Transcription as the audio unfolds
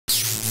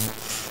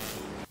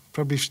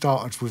Probably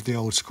started with the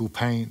old school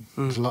paint.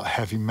 There's a lot of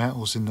heavy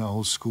metals in the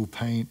old school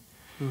paint.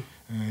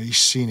 You've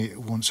seen it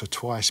once or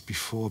twice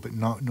before, but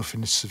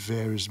nothing as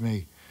severe as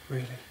me.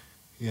 Really?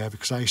 Yeah,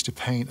 because I used to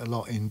paint a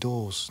lot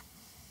indoors.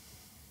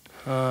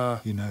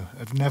 You know,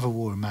 I've never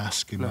wore a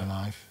mask in my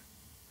life.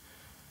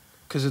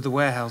 Because of the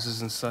warehouses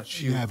and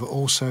such? Yeah, but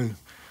also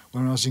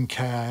when I was in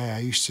KIA, I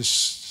used to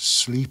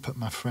sleep at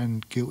my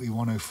friend Guilty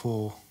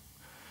 104,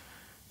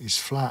 his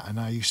flat, and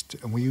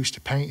we used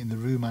to paint in the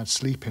room I'd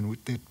sleep in.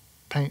 They'd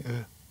paint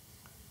a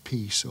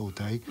piece all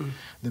day,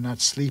 then I'd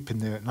sleep in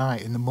there at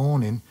night. In the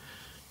morning,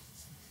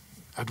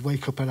 I'd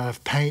wake up and I'd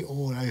have paint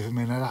all over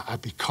me, and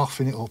I'd be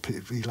coughing it up.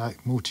 It'd be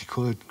like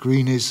multicoloured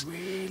greenies.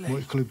 Really?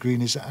 Multicoloured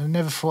greenies. I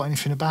never thought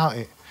anything about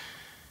it.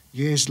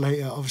 Years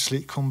later, obviously,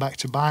 it come back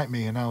to bite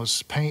me, and I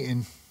was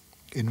painting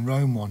in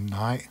Rome one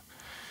night.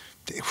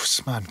 It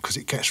was, man, because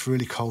it gets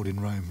really cold in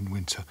Rome in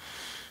winter.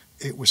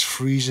 It was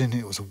freezing.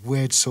 It was a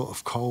weird sort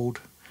of cold,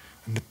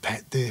 and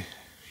the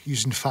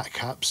using fat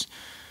caps,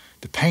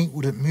 the paint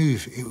wouldn't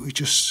move. It was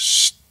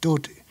just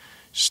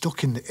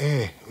stuck in the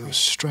air. It was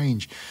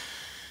strange.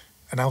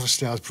 And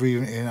obviously I was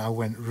breathing in, I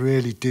went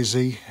really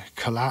dizzy,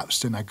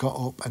 collapsed, and I got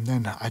up, and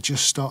then I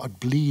just started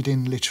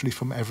bleeding literally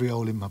from every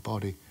hole in my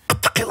body.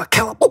 Killa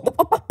Kela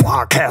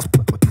podcast.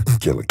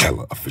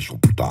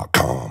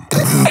 KillaKelaOfficial.com.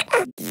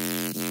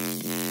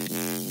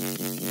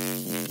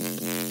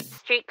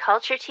 Street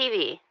Culture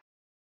TV.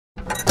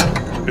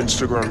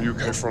 Instagram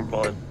UK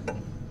Frontline.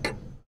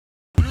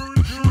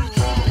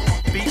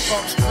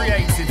 Beatbox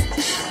created.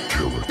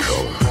 Killa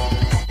Kela.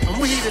 And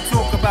we're here to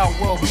talk about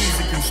world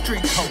music and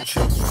street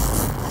culture.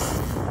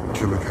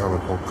 Killa Kela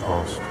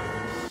podcast.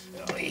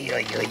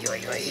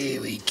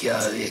 Here we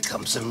go. Here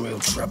comes some real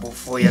trouble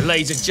for you.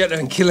 Ladies and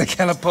gentlemen, Killa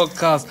Kela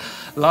podcast,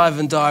 live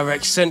and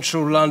direct,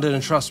 central London,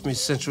 and trust me, as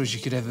central as you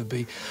could ever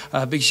be.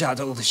 Big shout out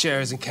to all the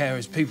sharers and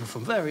carers, people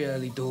from very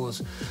early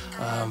doors,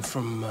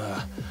 from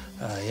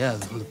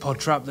the pod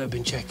trap that have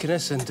been checking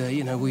us,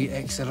 and we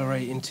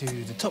accelerate into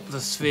the top of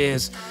the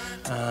spheres,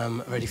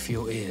 ready for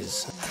your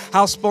ears.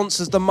 House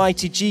sponsors, the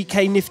mighty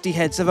GK Nifty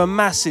Heads, have a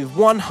massive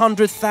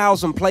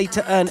 100,000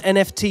 play-to-earn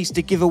NFTs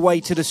to give away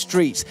to the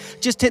streets.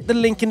 Just hit the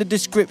link in the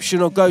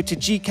description or go to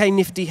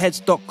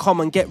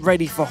gkniftyheads.com and get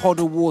ready for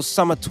Hodl Wars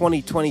Summer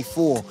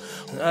 2024.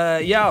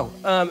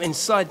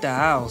 Inside the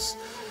house,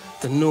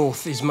 the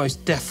North is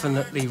most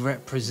definitely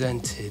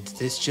represented.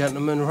 This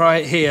gentleman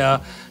right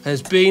here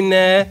has been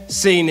there,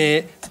 seen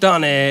it,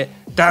 done it,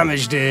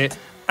 damaged it,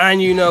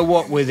 and you know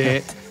what with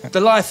it. The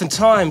life and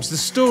times, the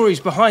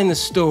stories behind the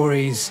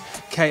stories.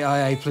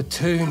 KIA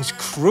platoons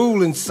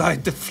crawl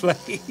inside the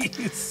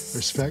flames.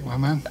 Respect, my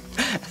man.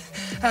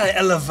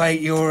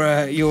 Elevate your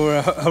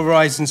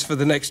horizons for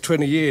the next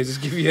 20 years.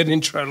 Just give you an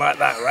intro like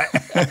that, right?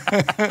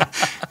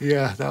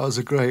 Yeah, that was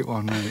a great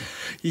one, mate.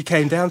 You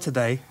came down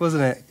today,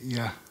 wasn't it?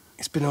 Yeah.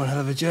 It's been on a hell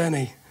of a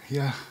journey.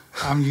 Yeah,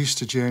 I'm used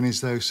to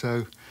journeys though,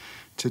 so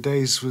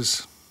today's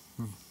was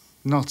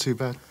not too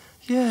bad.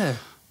 Yeah,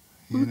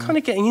 we were kind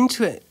of getting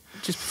into it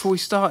just before we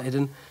started,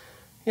 and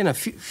a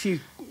few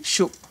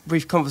short,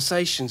 brief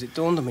conversations. It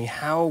dawned on me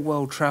how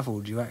well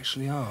travelled you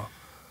actually are.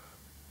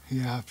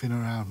 Yeah, I've been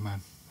around,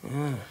 man.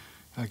 Yeah,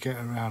 I get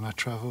around. I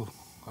travel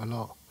a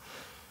lot.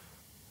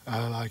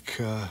 I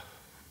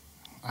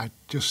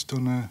just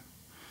done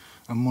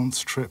a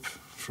month's trip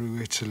through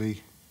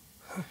Italy.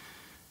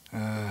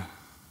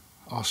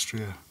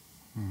 Austria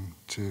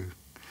to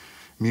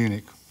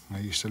Munich. I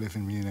used to live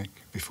in Munich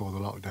before the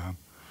lockdown.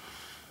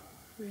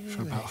 really?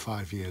 For about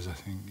 5 years, I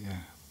think. Yeah.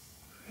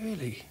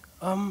 Really?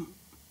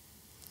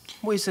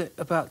 What is it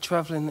about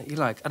travelling that you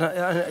like? And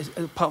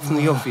apart from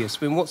the obvious,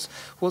 I mean, what's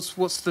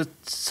the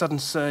sudden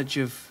surge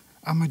of?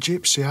 I'm a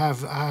gypsy.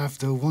 I have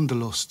the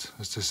wanderlust,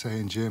 as they say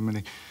in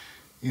Germany.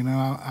 You know,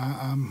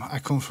 I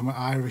come from an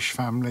Irish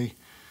family.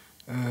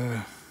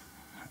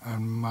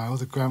 And my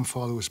other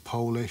grandfather was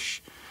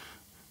Polish,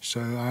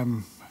 so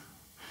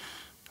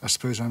I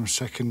suppose I'm a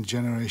second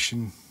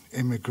generation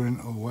immigrant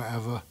or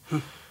whatever.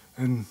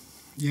 And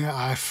yeah,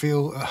 I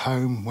feel at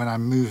home when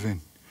I'm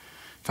moving.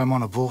 If I'm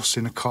on a bus,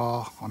 in a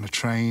car, on a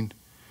train,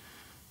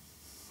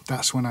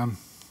 that's when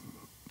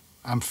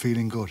I'm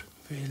feeling good.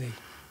 Really?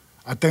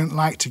 I don't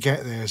like to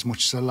get there as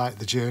much as I like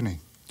the journey.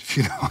 If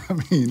you know what I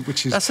mean,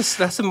 which is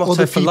that's a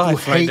motto for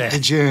life, right there. Other people hate the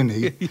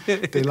journey;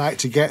 they like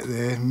to get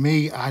there.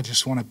 Me, I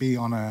just want to be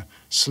on a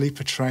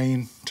sleeper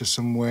train to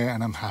somewhere,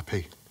 and I'm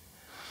happy.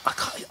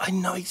 I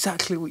know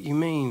exactly what you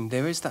mean.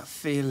 There is that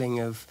feeling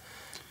of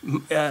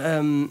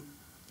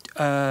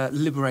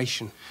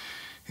liberation.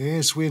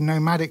 Yes, we're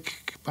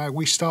nomadic.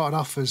 We started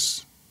off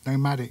as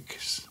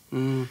nomadics.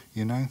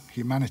 You know,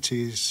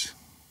 humanity is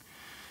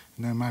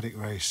a nomadic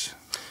race.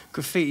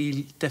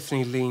 Graffiti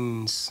definitely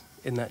leans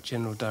in that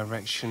general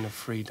direction of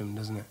freedom,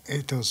 doesn't it?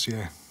 It does,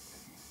 yeah.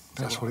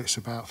 That's what it's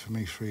about for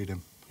me,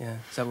 freedom. Yeah,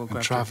 is that what and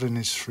grabbed travelling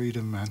is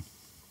freedom, man.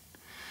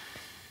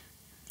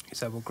 Is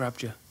that what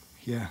grabbed you?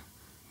 Yeah.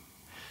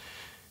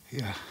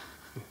 Yeah.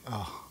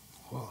 Oh,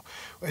 well,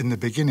 in the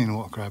beginning,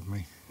 what grabbed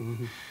me?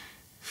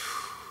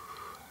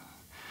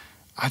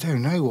 I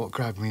don't know what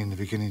grabbed me in the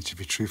beginning, to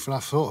be truthful. I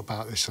thought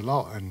about this a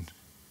lot, and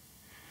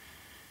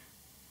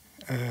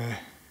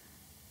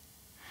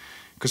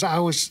because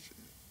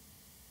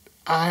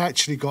I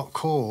actually got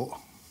caught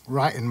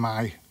writing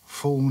my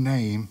full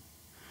name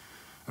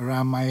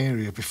around my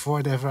area before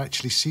I'd ever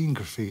actually seen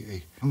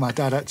graffiti. My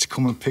dad had to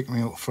come and pick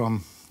me up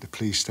from the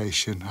police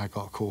station. I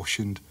got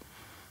cautioned.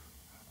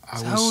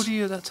 So how old are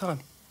you at that time?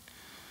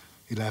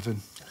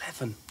 11.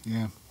 11?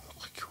 Yeah.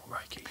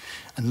 Crikey.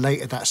 And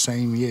later that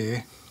same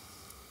year,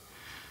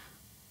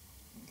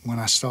 when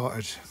I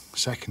started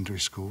secondary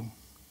school,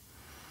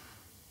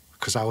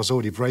 because I was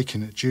already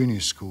breaking at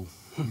junior school,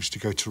 I used to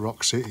go to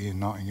Rock City in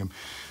Nottingham,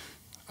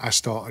 I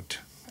started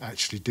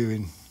actually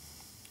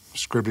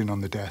scribbling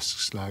on the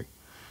desks, like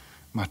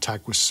my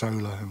tag was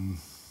solar, and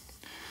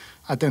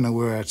I don't know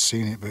where I'd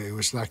seen it, but it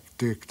was like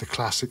the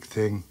classic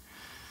thing,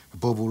 the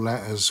bubble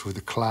letters with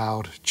a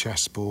cloud,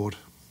 chessboard,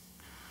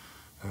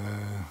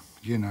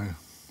 you know.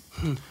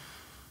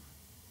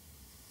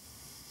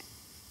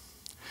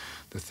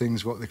 The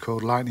things, what they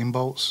called lightning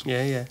bolts.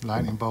 Yeah.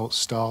 Lightning bolts,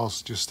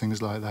 stars, just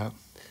things like that.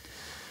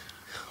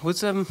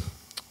 Was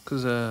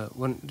because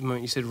when the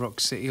moment you said Rock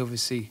City,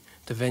 obviously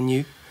the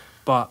venue,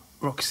 but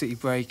Rock City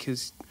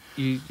Breakers,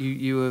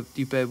 you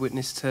bear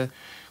witness to.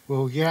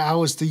 Well, yeah, I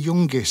was the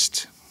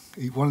youngest.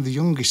 One of the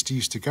youngest who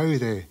used to go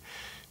there.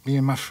 Me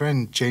and my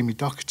friend Jamie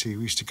Doherty,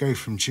 we used to go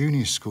from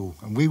junior school,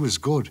 and we was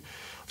good.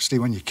 Obviously,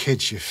 when you're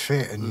kids, you're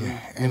fit and you're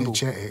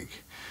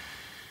energetic.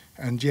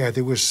 And yeah,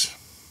 there was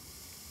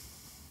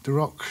the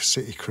Rock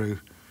City crew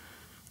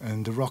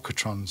and the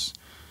Rockatrons.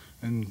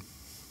 And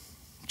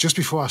just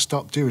before I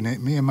stopped doing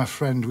it, me and my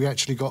friend, we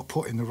actually got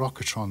put in the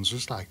Rockatrons. It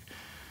was like,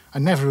 I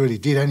never really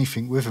did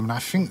anything with them, and I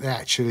think they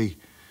actually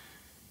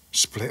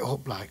split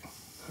up like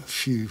a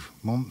few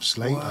months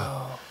later.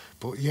 Wow.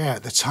 But yeah,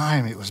 at the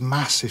time, it was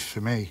massive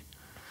for me.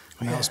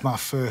 And that was my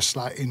first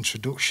like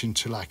introduction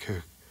to like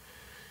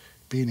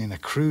being in a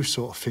crew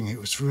sort of thing. It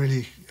was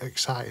really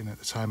exciting at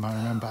the time, I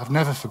remember. I've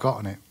never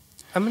forgotten it.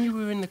 How many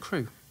were in the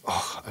crew?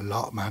 Oh, a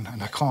lot, man.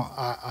 And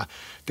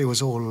there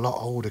was all a lot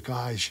older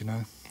guys, you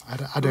know.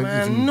 I don't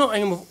Man, even...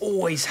 Nottingham have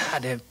always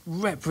had it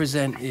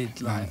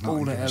represented, like,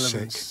 all the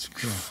elements.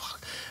 Yeah.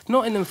 Fuck.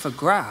 Nottingham for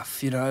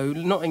graph, you know,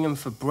 Nottingham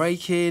for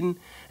breaking,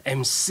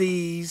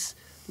 MCs,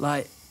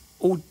 like,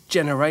 all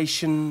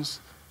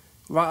generations,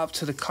 right up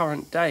to the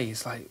current day.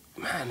 It's like,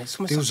 man, it's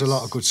almost There was like a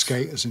lot of good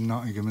skaters in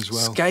Nottingham as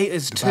well.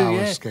 Skaters the too, Bauer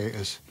yeah.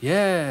 skaters.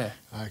 Yeah.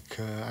 Like,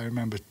 I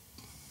remember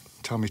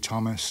Tommy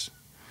Thomas.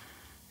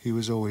 He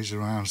was always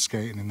around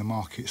skating in the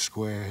Market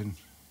Square, and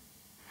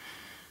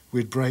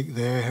we'd break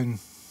there, and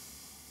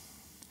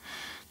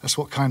that's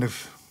what kind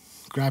of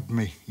grabbed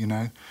me, you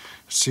know.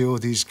 See all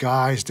these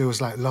guys, there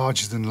was like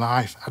larger than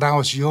life, and I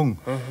was young,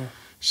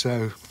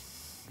 so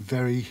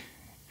very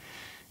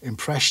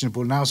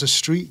impressionable. And I was a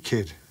street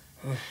kid,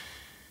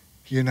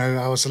 you know.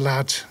 I was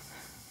allowed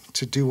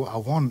to do what I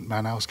want,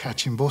 man. I was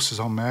catching buses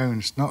on my own.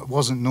 It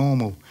wasn't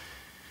normal.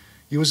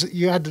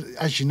 You had,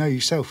 as you know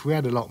yourself, we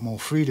had a lot more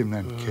freedom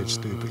than kids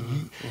do, but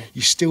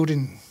you still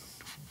didn't.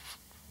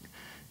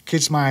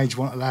 Kids my age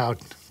weren't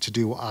allowed to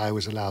do what I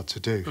was allowed to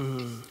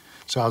do.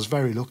 So I was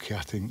very lucky,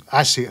 I think.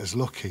 I see it as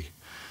lucky.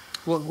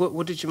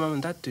 What did your mum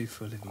and dad do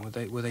for a living?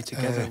 Were they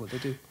together? What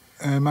did they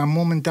do? My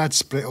mum and dad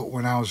split up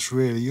when I was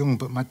really young,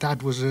 but my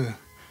dad was a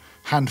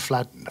hand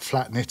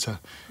flat knitter.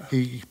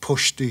 He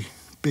pushed the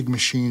big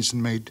machines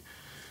and made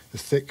the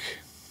thick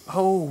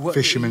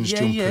fisherman's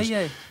jumpers.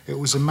 Yeah. It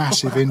was a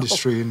massive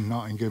industry in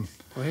Nottingham.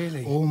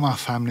 Really? All my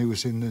family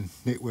was in the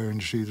knitwear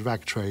industry, the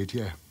rag trade,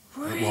 yeah.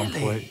 Really? At one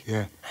point,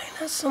 yeah. Hey,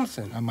 that's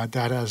something. And my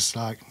dad has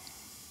like,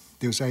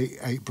 there was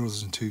eight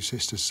brothers and 2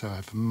 sisters, so I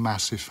have a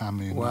massive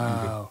family in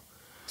Nottingham. Wow.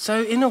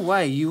 So in a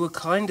way, you were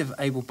kind of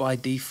able by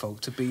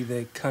default to be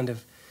the kind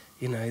of,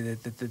 you know,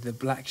 the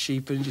black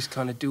sheep and just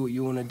kind of do what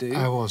you want to do.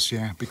 I was,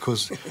 yeah,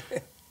 because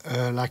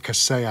like I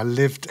say, I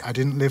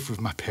didn't live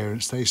with my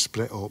parents. They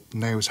split up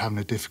and they was having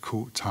a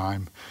difficult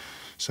time.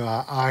 So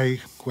I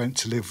went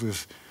to live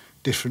with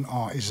different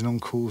aunties and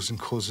uncles and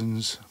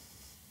cousins.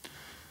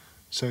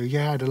 So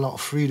yeah, I had a lot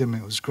of freedom.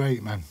 It was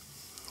great, man.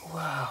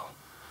 Wow.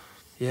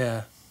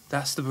 Yeah,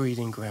 that's the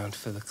breeding ground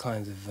for the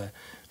kind of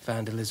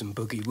vandalism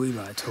boogie we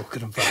like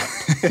talking about.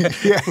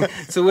 Yeah.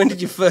 So when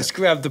did you first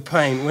grab the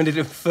paint? When did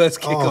it first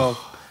kick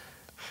off?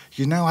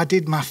 You know, I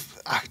did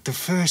the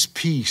first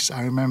piece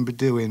I remember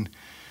doing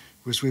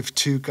was with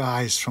 2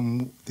 guys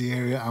from the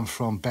area I'm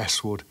from,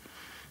 Bestwood.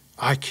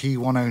 Ike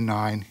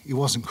 109, he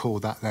wasn't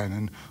called that then,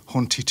 and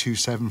Hunty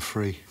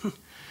 273.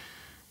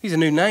 These are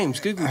new names,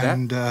 Google that.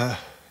 And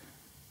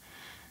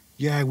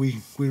yeah,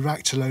 we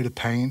racked a load of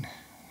paint,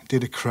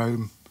 did a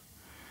chrome,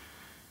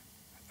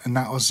 and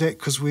that was it,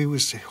 because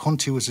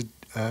Hunty was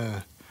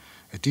a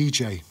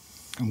DJ,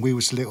 and we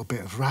was a little bit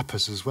of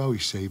rappers as well, you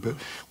see, but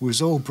we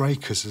was all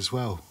breakers as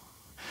well.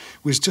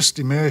 We was just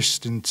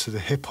immersed into the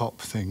hip-hop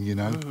thing, you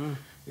know.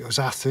 It was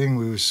our thing,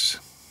 we was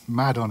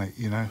mad on it,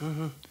 you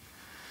know.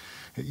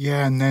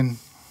 Yeah, and then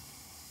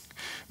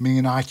me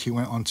and Ike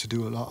went on to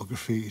do a lot of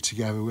graffiti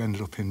together. We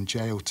ended up in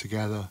jail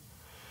together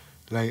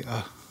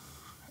later.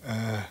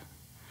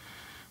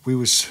 we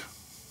was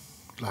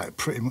like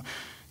pretty much.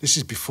 This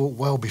is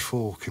well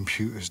before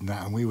computers and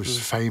that, and we was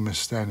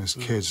famous then as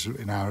kids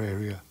in our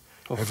area.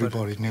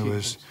 Everybody knew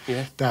us.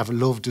 Yeah. They either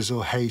loved us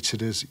or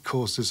hated us. It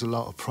caused us a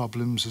lot of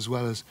problems as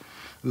well as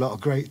a lot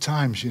of great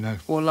times, you know.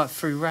 Well, like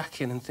through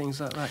racking and things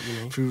like that, you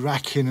know. Through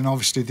racking, and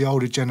obviously the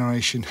older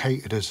generation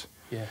hated us.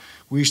 Yeah.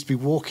 We used to be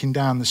walking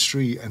down the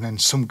street and then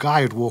some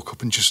guy would walk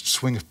up and just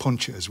swing a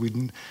punch at us. We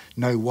didn't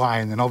know why,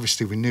 and then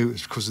obviously we knew it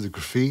was because of the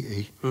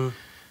graffiti.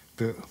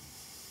 But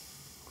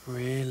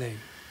really,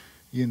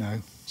 you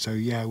know, so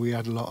yeah, we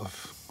had a lot of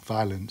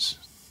violence.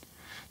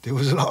 There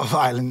was a lot of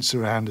violence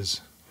around us.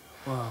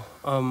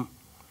 wow.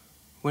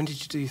 When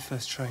did you do your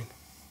first train?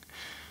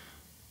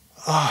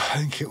 Oh, I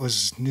think it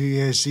was New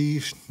Year's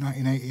Eve,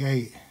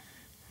 1988.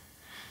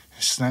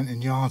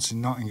 Stanton Yards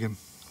in Nottingham.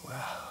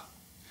 Wow.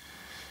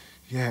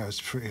 Yeah, it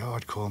was pretty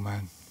hardcore,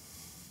 man.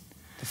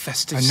 The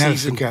festive I never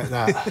season. forget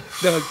that.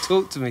 No,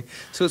 talk to me.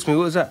 Talk to me.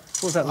 What was that?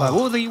 What was that like?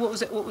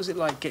 What was it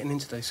like getting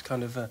into those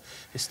kind of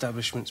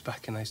establishments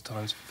back in those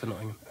times for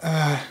Nottingham?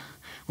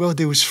 Well,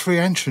 there was 3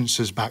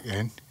 entrances back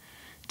then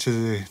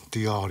to the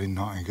yard in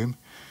Nottingham.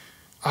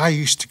 I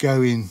used to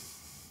go in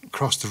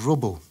across the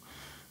rubble,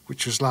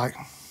 which was like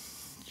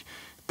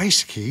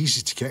basically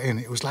easy to get in.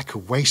 It was like a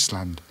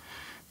wasteland.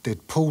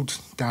 They'd pulled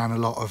down a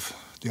lot of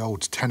the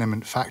old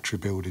tenement factory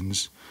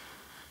buildings.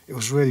 It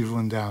was really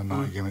run down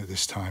Nottingham at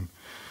this time.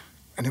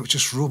 And it was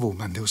just rubble,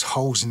 man. There was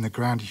holes in the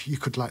ground. You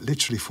could like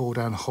literally fall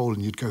down a hole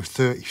and you'd go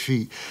 30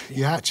 feet. Yeah.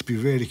 You had to be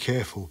really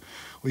careful.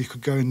 Or you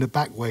could go in the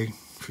back way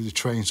through the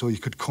trains, or you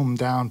could come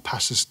down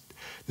past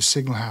the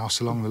signal house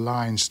along the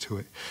lines to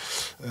it.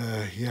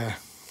 Yeah.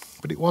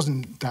 But it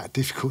wasn't that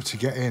difficult to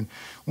get in.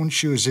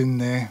 Once you was in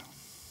there,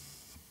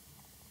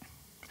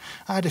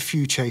 I had a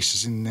few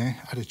chases in there.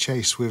 I had a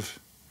chase with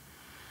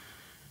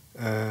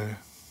Right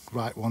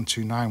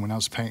 129 when I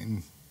was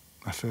painting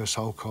my first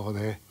whole car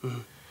there.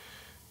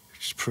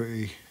 Which is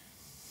pretty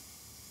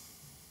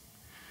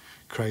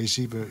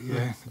crazy, but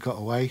yeah, I got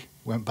away,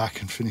 went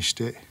back and finished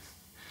it.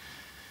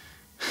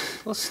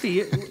 Well,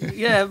 Steve,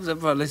 yeah,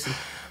 right, listen,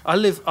 I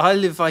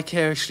live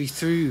vicariously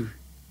through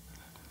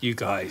you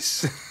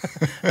guys.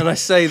 And I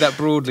say that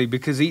broadly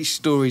because each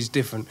story is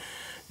different.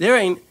 There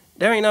ain't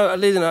no,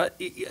 listen,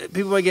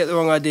 people might get the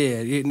wrong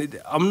idea.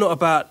 I'm not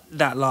about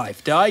that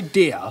life. The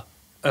idea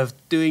of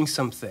doing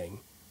something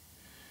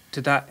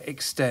to that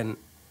extent,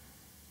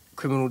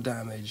 criminal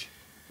damage,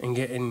 and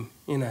getting,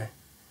 you know,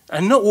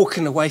 and not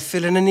walking away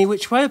feeling any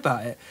which way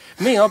about it.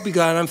 Me, I'll be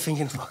going, I'm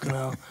thinking, fucking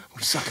hell,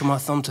 I'm sucking my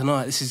thumb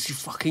tonight. This is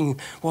fucking,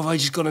 what have I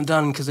just gone and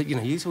done? Because, you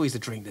know, it's always the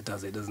drink that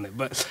does it, doesn't it?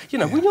 But, you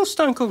know, when you're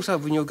stone cold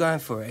sober, when you're going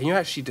for it, and you're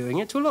actually doing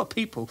it, to a lot of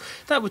people,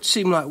 that would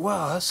seem like,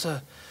 wow,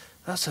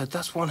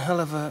 that's one hell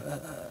of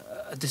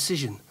a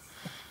decision.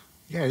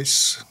 Yeah,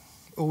 it's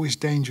always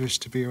dangerous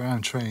to be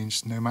around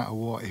trains, no matter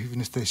what,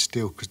 even if they're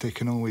still, because they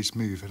can always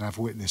move, and I've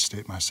witnessed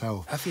it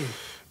myself. Have you?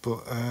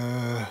 But,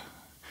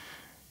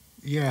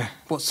 yeah.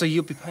 What, so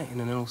you'll be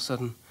painting and then all of a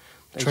sudden...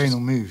 Train will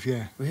move,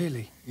 yeah.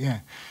 Really? Yeah.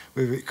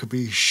 Whether it could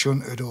be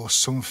shunted or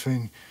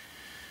something.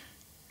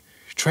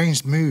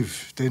 Trains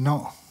move, they're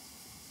not,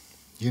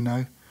 you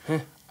know. Huh.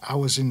 I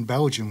was in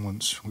Belgium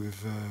once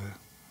with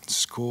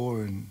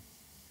Score and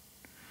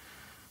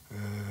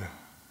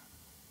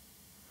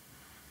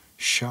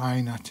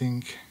Shine, I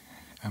think,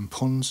 and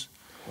Puns.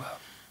 Wow.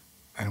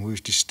 And we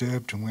was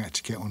disturbed and we had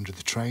to get under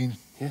the train.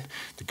 Yeah.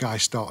 The guy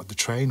started the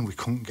train, we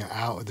couldn't get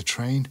out of the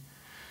train.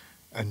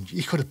 And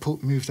he could have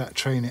moved that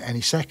train at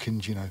any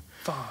second, you know.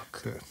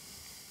 Fuck. But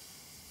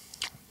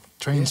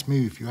trains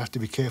move, you have to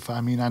be careful. I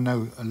mean, I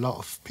know a lot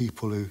of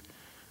people who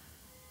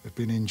have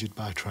been injured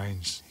by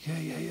trains.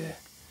 Yeah.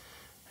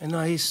 And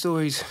I hear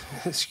stories,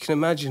 as you can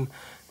imagine,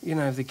 you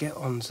know, the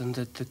get-ons and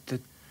the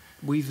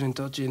weaving and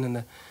dodging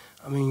and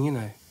I mean, you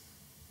know,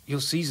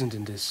 you're seasoned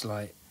in this,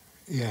 like...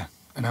 Yeah,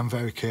 and I'm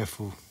very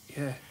careful.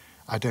 Yeah.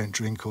 I don't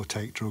drink or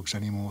take drugs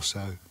anymore,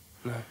 so...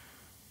 No.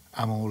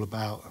 I'm all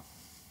about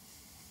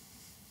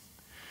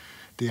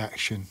the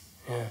action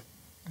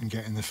and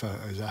getting the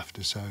photos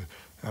after, so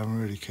I'm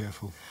really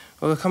careful.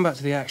 Well, we'll come back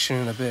to the action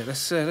in a bit.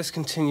 Let's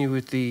continue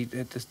with the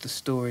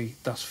story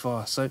thus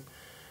far. So,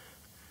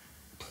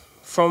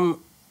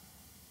 from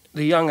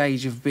the young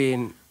age of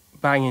being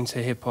bang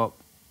into hip hop,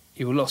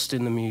 you were lost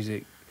in the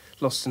music,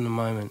 lost in the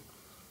moment.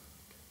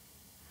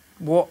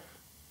 What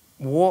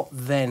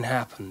then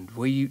happened?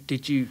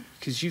 Did you?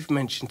 Because you've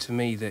mentioned to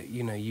me that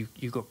you know you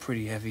got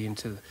pretty heavy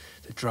into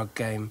the drug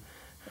game.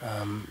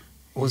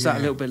 Was that a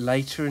little bit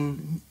later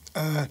in?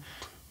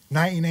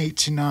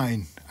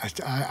 1989.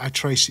 I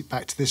trace it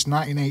back to this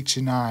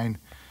 1989.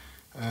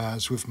 I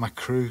was with my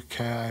crew,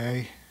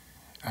 KIA,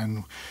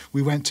 and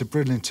we went to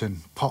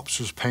Bridlington. Pops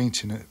was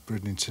painting at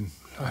Bridlington.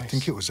 Nice. I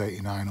think it was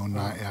 89 or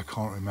 90. I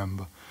can't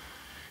remember.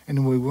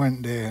 And we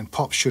went there, and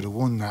Pops should have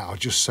won that. I'll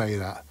just say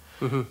that.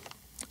 Mm-hmm.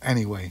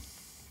 Anyway,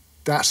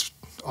 that's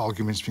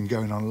argument's been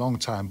going on a long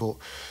time. But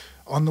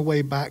on the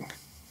way back,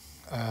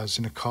 I was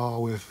in a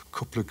car with a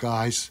couple of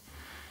guys,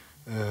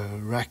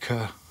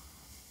 Wrecker,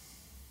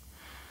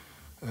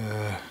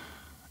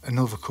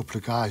 another couple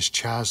of guys,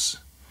 Chaz,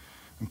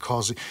 and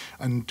causing.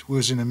 And we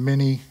was in a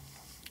Mini,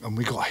 and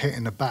we got hit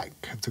in the back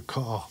of the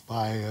car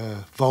by a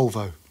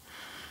Volvo.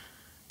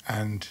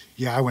 And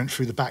yeah, I went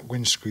through the back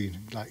windscreen,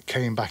 like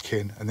came back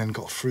in, and then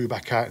got through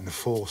back out in the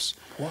force.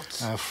 What?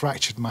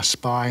 Fractured my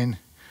spine,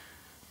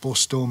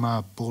 bust all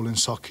my ball and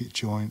socket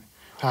joint.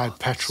 I had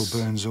petrol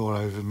burns all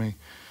over me,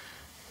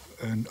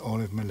 and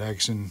all of my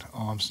legs and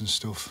arms and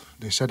stuff.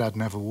 They said I'd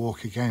never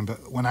walk again,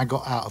 but when I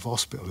got out of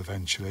hospital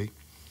eventually,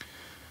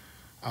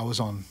 I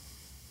was on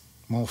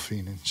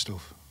morphine and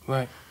stuff.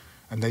 Right.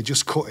 And they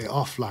just cut it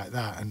off like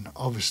that. And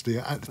obviously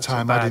at the That's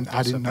time I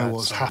didn't know what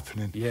was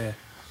happening. Yeah.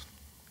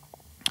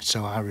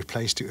 So I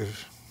replaced it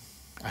with,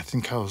 I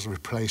think I was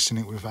replacing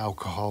it with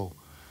alcohol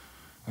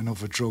and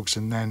other drugs,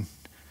 and then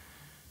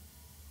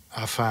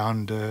I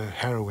found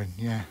heroin,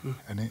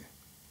 and it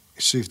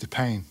soothed the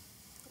pain.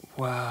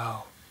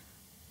 Wow.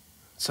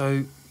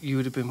 So you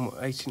would have been, what,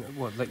 18,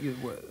 what, like you,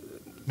 what,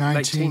 19,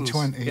 late teens?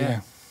 20,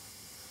 Yeah.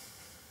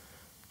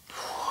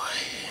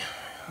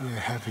 Yeah,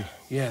 heavy.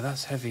 Yeah,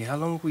 that's heavy. How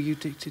long were you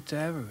addicted to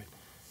heroin?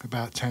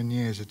 About 10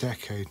 years, a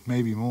decade,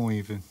 maybe more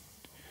even.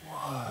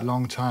 What? A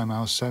long time I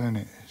was selling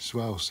it as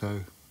well, so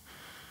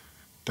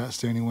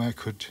that's the only way I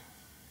could,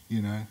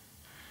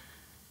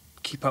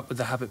 Keep up with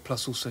the habit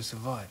plus also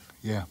survive.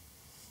 yeah.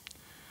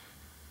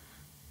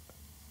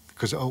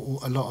 Because a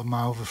lot of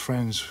my other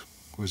friends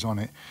was on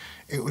it.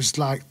 It was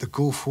like the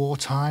Gulf War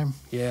time.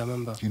 Yeah, I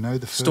remember. The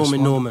first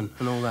Storming one. Norman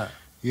and all that.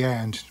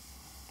 Yeah, and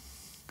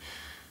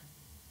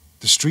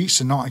the streets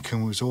of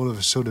Nottingham was all of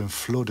a sudden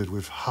flooded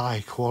with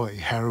high quality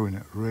heroin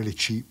at a really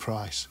cheap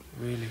price.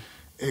 Really?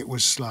 It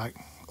was like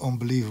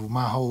unbelievable.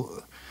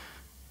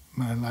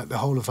 The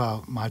whole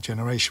of my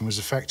generation was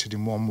affected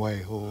in one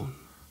way or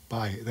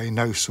by it. They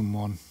know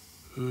someone.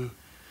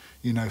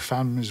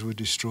 Families were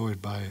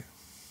destroyed by it.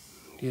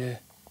 Yeah.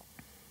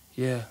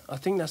 Yeah, I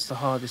think that's the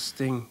hardest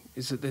thing,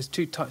 is that there's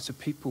two types of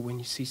people when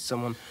you see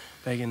someone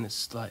begging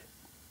that's like,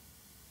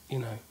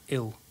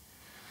 ill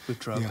with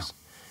drugs.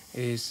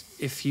 Is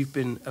if you've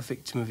been a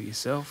victim of it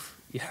yourself,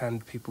 you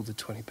hand people the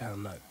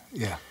 £20 note.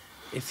 Yeah.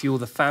 If you're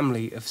the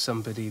family of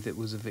somebody that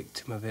was a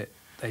victim of it,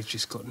 they've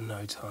just got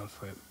no time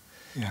for it.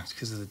 Yeah. It's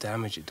because of the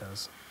damage it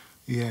does.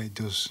 Yeah, it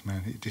does,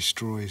 man. It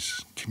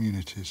destroys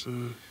communities.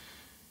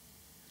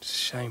 It's a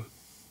shame.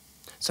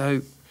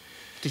 So,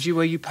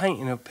 were you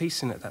painting or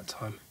piecing at that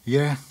time?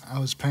 Yeah, I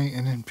was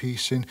painting and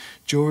piecing.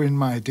 During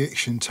my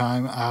addiction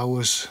time, I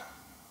was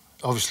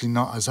obviously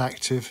not as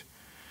active,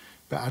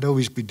 but I'd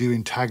always be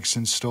doing tags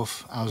and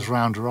stuff. I was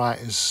round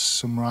writers,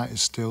 some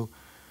writers still.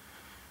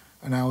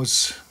 And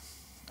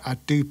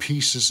I'd do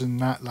pieces and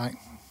that, like,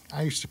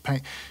 I used to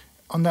paint.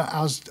 I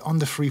was on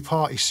the free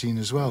party scene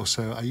as well,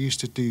 so I used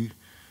to do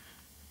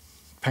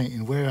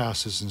painting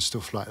warehouses and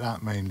stuff like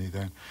that mainly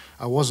then.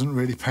 I wasn't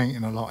really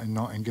painting a lot in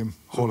Nottingham,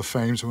 Hall of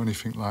Fames or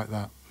anything like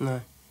that.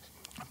 No.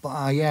 But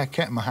I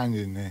kept my hand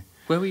in there.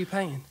 Where were you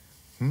painting?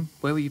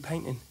 Where were you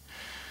painting?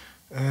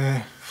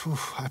 I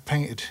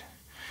painted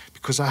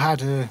because I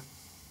had a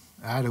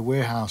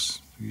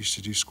warehouse. We used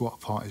to do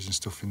squat parties and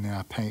stuff in there.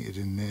 I painted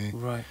in there.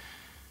 Right.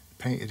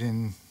 Painted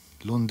in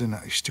London.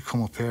 I used to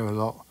come up here a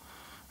lot.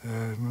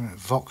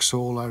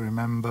 Vauxhall, I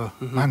remember.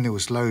 Man, there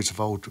was loads of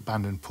old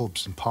abandoned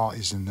pubs and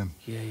parties in them.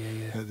 Yeah.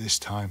 At this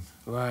time.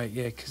 Right.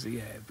 Yeah, because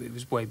it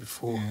was way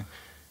before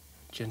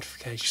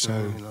gentrification So, or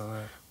anything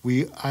like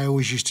that. I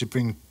always used to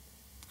bring,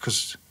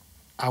 because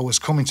I was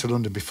coming to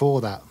London before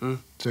that.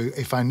 So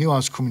if I knew I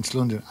was coming to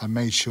London, I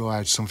made sure I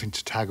had something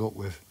to tag up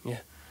with. Yeah.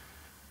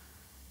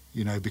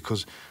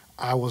 Because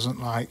I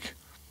wasn't like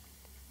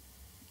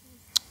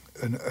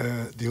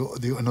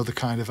another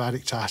kind of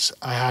addict. I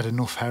had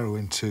enough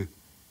heroin to,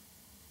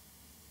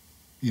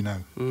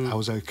 I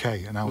was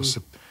okay, and I was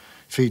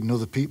feeding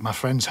other people, my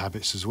friends'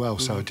 habits as well.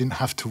 So I didn't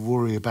have to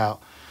worry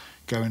about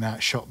going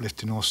out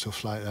shoplifting or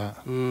stuff like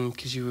that.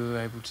 Because you were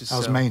able to I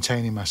was sell.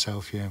 maintaining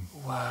myself, yeah.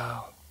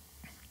 Wow.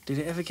 Did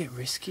it ever get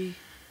risky?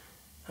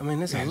 I mean,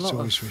 there's a lot it's of...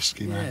 always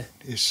risky, man.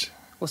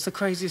 What's the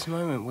craziest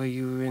moment where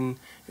you were in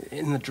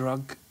the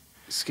drug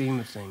scheme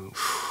of things?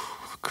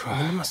 I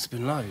mean, there must have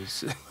been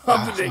loads.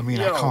 I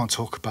can't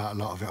talk about a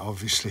lot of it,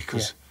 obviously,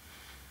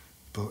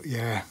 but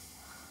yeah,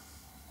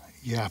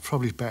 I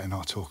probably better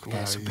not talk about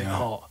it. It's a bit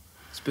hot.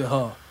 It's a bit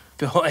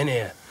hot. In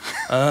here.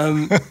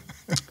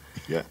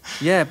 Yeah.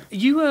 Yeah,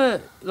 you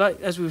were,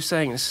 like, as we were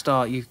saying at the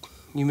start, you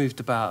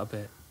moved about a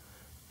bit,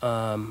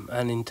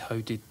 and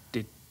Into did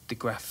the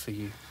graph for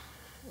you.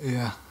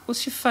 Yeah. What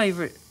was your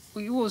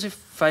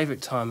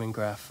favourite time in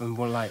graph, and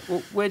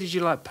where did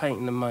you like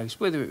painting the most,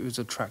 whether it was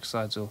on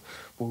tracksides or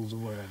walls or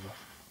wherever?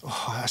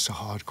 Oh, that's a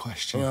hard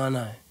question. Yeah, I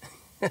know.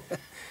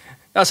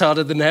 That's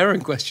harder than the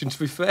heroin question, to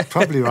be fair.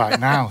 Probably right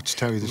now, to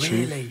tell you the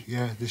truth. Really?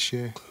 Yeah, this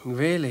year.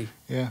 Really?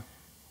 Yeah.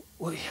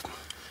 Well,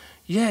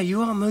 yeah,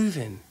 you are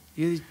moving.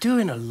 You're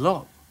doing a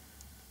lot.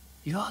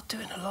 You are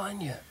doing a lot,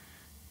 aren't you?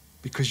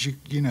 Because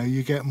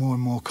you get more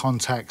and more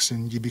contacts,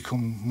 and you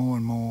become more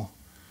and more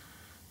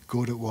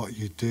good at what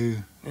you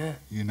do. Yeah.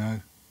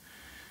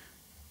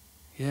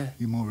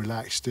 You're more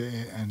relaxed at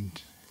it, and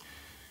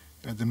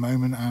at the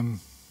moment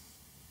I'm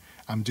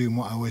I'm doing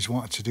what I always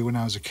wanted to do when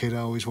I was a kid. I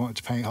always wanted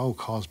to paint whole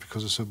cars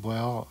because of Subway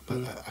art, but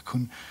I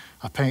couldn't.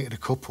 I painted a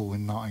couple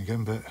in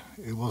Nottingham, but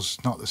it was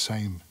not the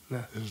same. No.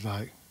 It was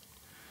like,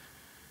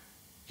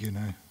 you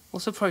know.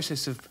 What's the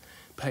process of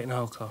painting a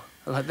whole car?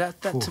 Like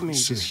that to me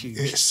is just huge.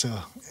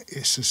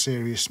 It's a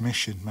serious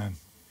mission, man.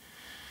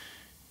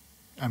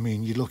 I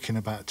mean, you're looking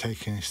about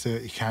taking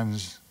 30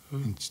 cans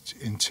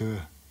into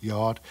a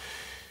yard.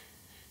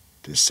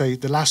 Say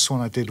the last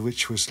one I did,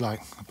 which was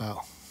like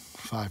about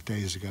 5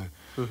 days ago,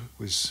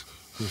 was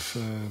with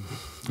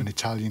an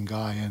Italian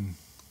guy and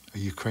a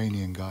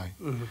Ukrainian guy.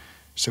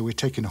 So we're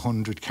taking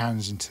 100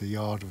 cans into the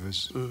yard with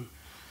us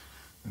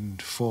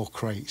and 4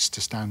 crates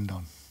to stand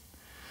on.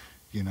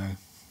 You know,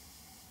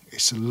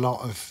 it's a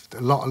lot of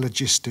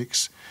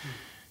logistics.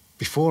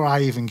 Before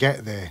I even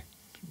get there,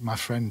 my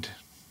friend,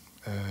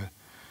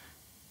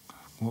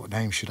 what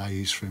name should I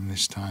use for him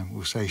this time?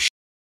 We'll say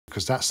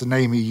because that's the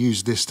name he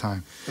used this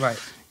time. Right.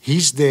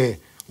 He's there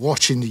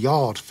watching the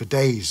yard for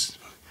days,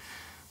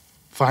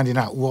 finding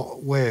out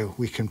where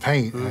we can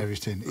paint and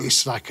everything.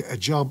 It's like a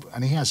job,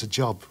 and he has a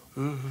job.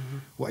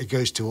 What he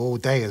goes to all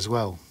day as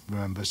well,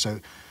 remember? So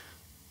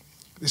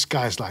this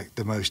guy's like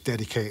the most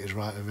dedicated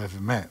writer I've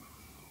ever met.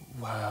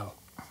 Wow.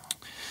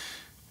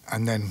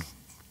 And then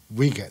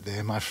we get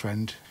there, my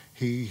friend,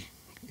 he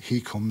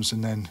comes,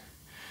 and then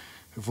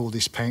with all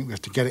this paint, we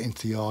have to get it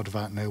into the yard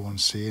without no one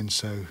seeing,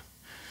 so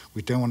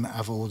we don't want to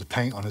have all the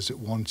paint on us at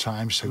one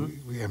time, so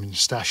we have in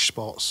stash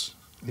spots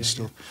and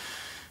stuff.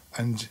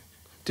 And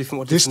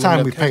this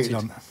time we painted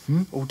on...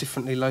 All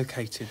differently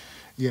located?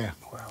 Yeah.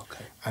 Wow,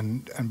 okay.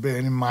 And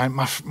bearing in mind,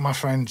 my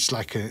friend's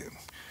like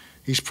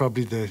he's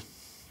probably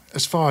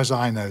as far as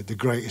I know, the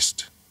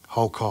greatest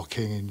whole car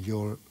king in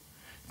Europe.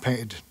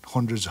 Painted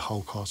hundreds of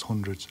whole cars,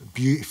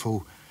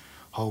 beautiful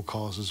whole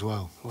cars as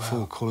well,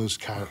 full colours,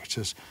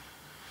 characters.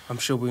 I'm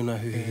sure we'll know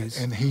who he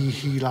is. And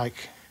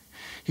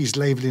he's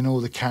labelling all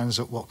the cans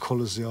up what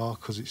colours they are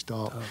because it's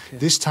dark. Yeah.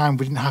 This time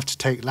we didn't have to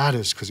take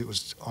ladders because it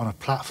was on a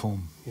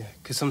platform. Yeah,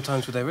 because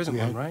sometimes there isn't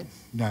one, right?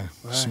 No,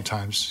 right.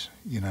 Sometimes,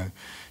 you know,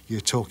 you're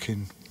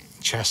talking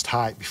chest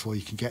height before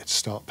you can get to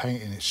start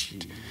painting.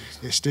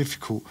 It's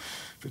difficult.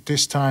 But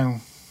this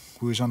time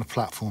we was on a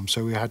platform,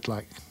 so we had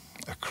like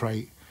a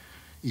crate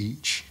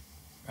each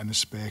and a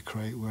spare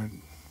crate. We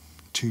weren't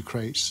 2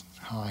 crates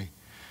high.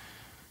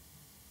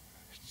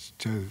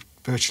 So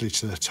virtually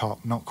to the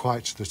top, not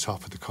quite to the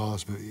top of the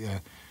cars, but yeah.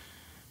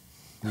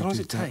 How long does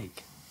it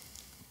take?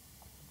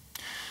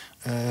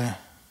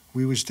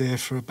 We was there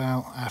for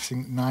about, I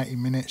think, 90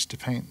 minutes to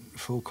paint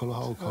full colour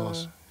whole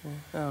cars.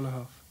 Hour and a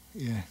half.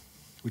 Yeah,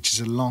 which is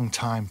a long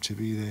time to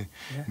be there.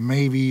 Yeah.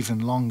 Maybe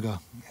even longer,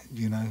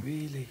 you know.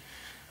 Really?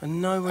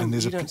 And no one,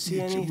 you don't see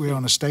anything? We're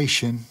on a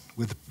station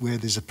where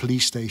there's a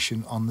police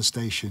station on the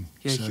station.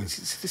 Yeah, so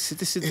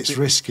this is it's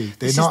risky.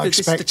 They're not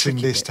expecting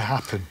this to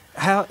happen.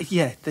 How?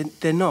 Yeah,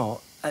 they're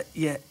not.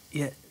 Yet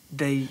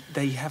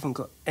they haven't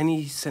got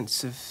any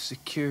sense of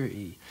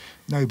security.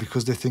 No,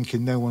 because they're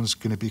thinking no one's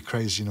going to be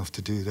crazy enough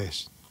to do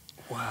this.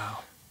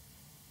 Wow.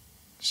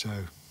 So,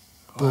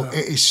 but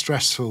it is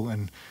stressful,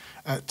 and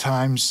at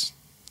times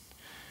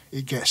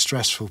it gets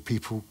stressful.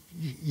 People,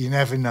 you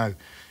never know.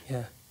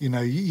 Yeah. You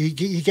know,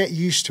 you get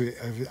used to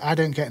it. I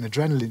don't get an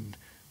adrenaline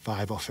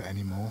vibe off it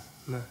anymore.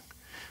 No.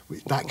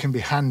 That can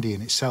be handy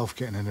in itself,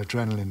 getting an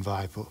adrenaline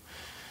vibe, but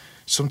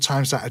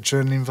sometimes that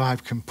adrenaline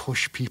vibe can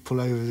push people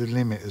over the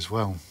limit as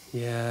well.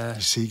 Yeah.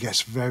 You see, it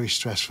gets very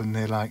stressful, and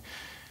they're like,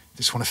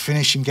 just want to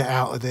finish and get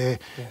out of there,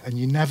 and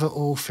you never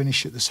all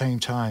finish at the same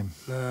time.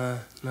 No,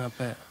 I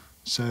bet.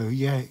 So,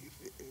 yeah,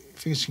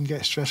 things can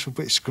get stressful,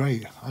 but it's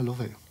great. I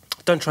love it.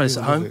 Don't try this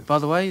at home, by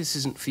the way. This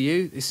isn't for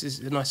you. This is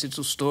a nice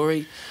little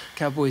story.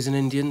 Cowboys and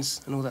Indians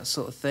and all that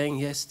sort of thing.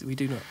 Yes, we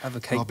do not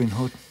advocate. Robin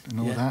Hood and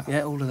all that.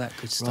 Yeah, all of that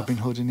good stuff. Robin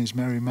Hood and his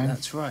merry men.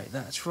 That's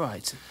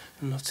right.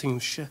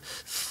 Nottinghamshire,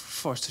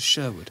 Forest of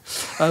Sherwood.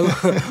 A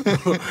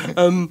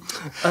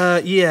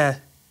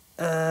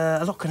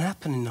lot can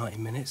happen in 90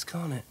 minutes,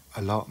 can't it?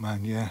 A lot,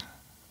 man, yeah.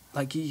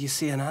 Like you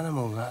see an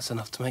animal, that's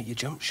enough to make you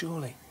jump,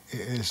 surely.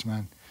 It is,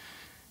 man.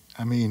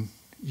 I mean,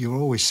 you're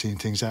always seeing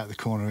things out of the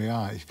corner of your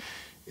eye.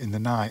 In the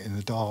night, in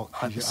the dark,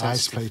 your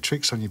eyes play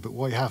tricks on you. But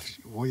what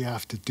you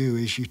have to do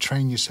is you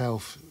train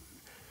yourself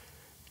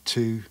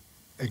to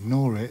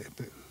ignore it,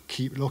 but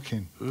keep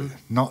looking. But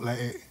not let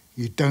it.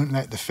 You don't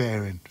let the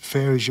fear in.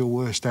 Fear is your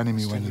worst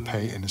enemy when you're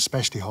painting,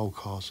 especially whole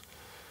cars.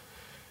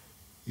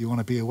 You want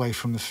to be away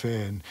from the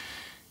fear, and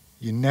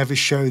you never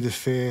show the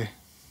fear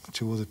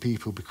to other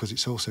people because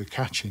it's also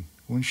catching.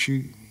 Once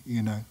you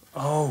know.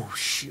 Oh,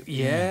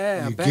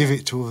 yeah. You give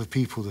it to other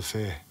people, the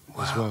fear.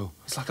 Wow. As well.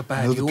 It's like a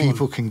bad and other yawn.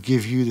 people can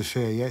give you the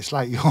fear. Yeah, it's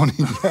like yawning.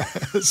 Yeah,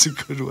 that's a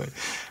good way.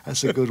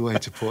 That's a good way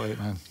to put it,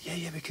 man.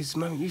 Yeah, because the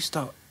moment you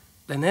start,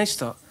 then they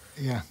start.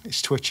 Yeah,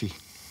 it's twitchy.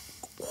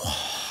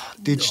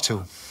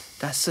 Digital.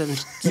 That's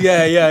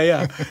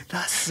yeah.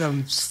 That's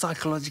some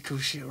psychological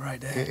shit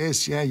right there. It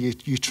is. Yeah,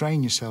 you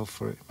train yourself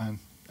for it, man.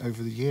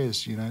 Over the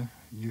years, you know,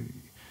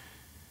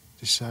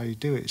 this is how you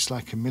do it. It's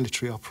like a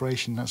military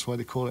operation. That's why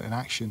they call it an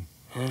action.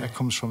 Yeah. That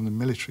comes from the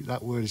military.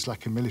 That word is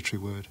like a military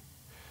word.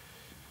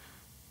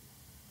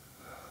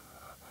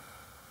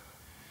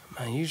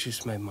 Man, you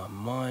just made my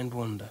mind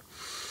wander.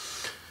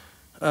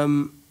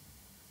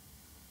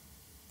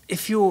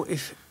 If you're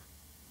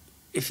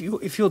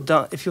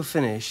done, if you're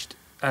finished,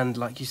 and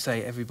like you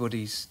say,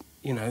 everybody's,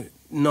 you know,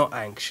 not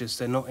anxious,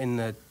 they're not in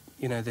the,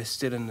 you know, they're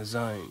still in the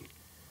zone.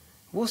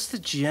 What's the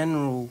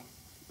general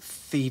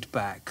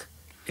feedback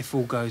if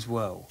all goes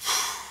well?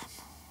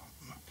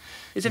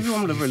 Is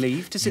everyone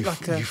relieved? Is it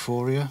like a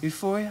euphoria?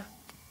 Euphoria?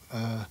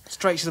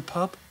 Straight to the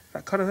pub,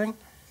 that kind of thing?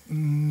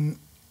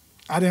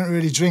 I don't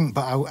really drink,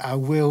 but I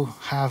will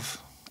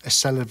have a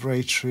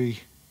celebratory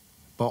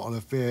bottle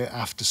of beer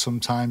after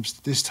sometimes.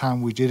 This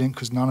time we didn't,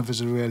 because none of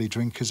us are really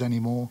drinkers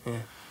anymore. Yeah.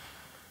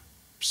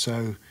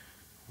 So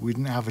we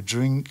didn't have a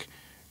drink.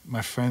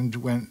 My friend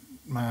went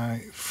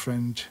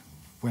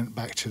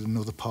back to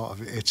another part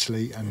of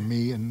Italy, and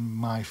me and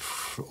my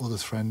other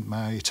friend,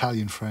 my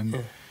Italian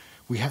friend,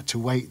 we had to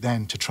wait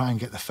then to try and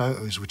get the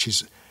photos, which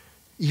is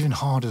even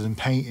harder than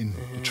painting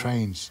the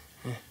trains.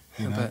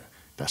 You know?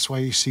 That's why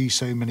you see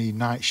so many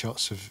night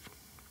shots of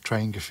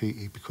train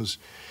graffiti, because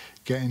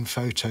getting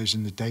photos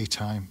in the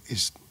daytime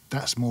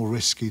that's more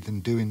risky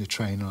than doing the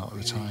train a lot of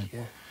the time.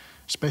 Yeah.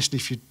 Especially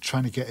if you're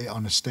trying to get it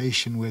on a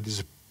station where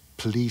there's a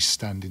police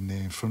standing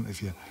there in front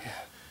of you. Yeah.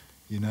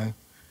 You know?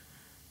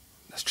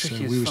 That's tricky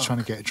So as we was fuck. trying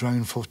to get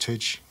drone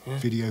footage,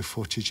 video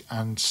footage,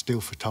 and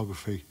still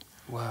photography.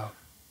 Wow.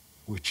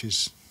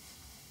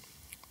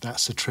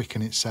 That's a trick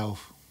in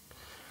itself.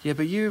 Yeah,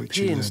 but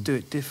Europeans learn. do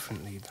it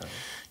differently, though.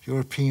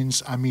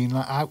 Europeans, I mean,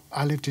 like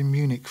I lived in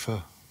Munich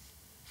for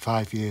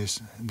 5 years,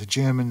 and the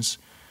Germans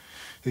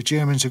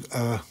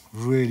are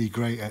really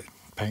great at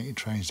painting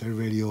trains. They're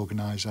really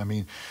organised. I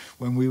mean,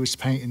 when we was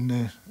painting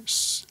the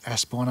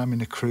S-Bahn, I'm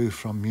in a crew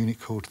from Munich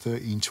called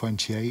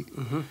 1328,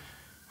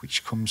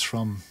 which comes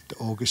from the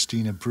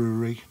Augustiner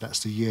brewery. That's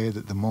the year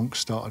that the monks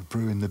started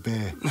brewing the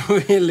beer.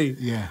 Really?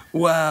 Yeah.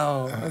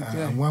 Wow.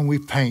 Okay. And when we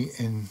paint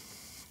in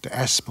the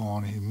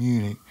S-Bahn in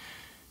Munich,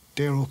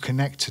 they're all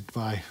connected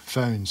by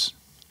phones.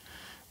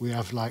 We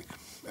have like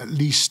at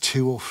least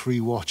 2 or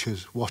 3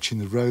 watchers watching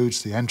the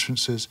roads, the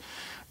entrances.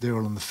 They're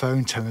all on the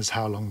phone telling us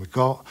how long we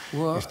got,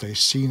 What? if they've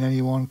seen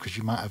anyone, because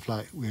we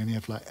only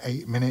have like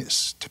 8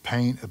 minutes to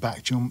paint a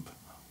back jump.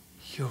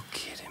 You're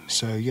kidding me.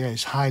 So yeah,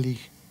 it's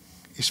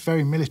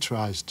very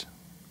militarised.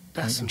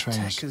 That's some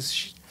painting trains. tech as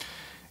shit.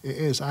 It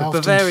is. The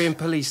Bavarian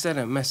police, they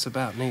don't mess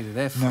about neither.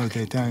 They're fucking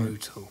they don't.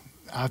 brutal.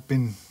 I've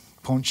been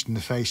punched in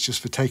the face just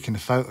for taking a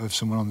photo of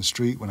someone on the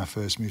street when I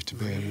first moved to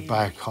Birmingham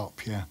by a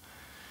cop, yeah.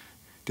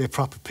 They're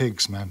proper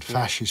pigs, man,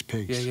 fascist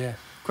pigs. Yeah.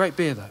 Great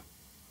beer, though.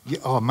 Yeah,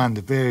 oh man,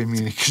 the beer in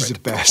Munich is the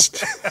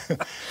best.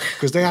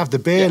 Because they have the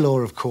beer law,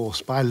 of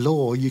course. By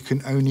law, you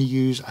can only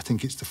use, I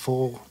think it's the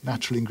 4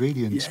 natural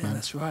ingredients, Yeah, man.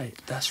 that's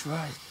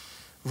right.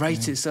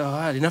 Rate it so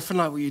highly. Nothing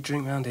like what you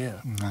drink around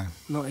here. No.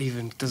 Not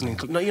even, doesn't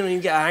include, no, you don't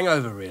even get a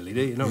hangover, really,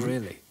 do you? Not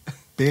really.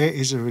 Beer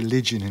is a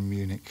religion in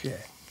Munich. Yeah,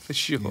 for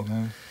sure. You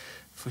know?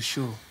 For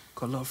sure.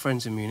 Got a lot of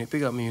friends in Munich.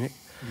 Big up Munich.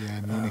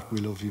 Yeah, Munich, we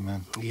love you,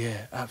 man.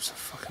 Yeah,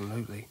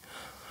 absolutely.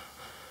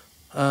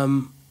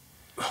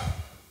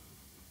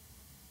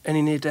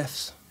 Any near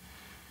deaths?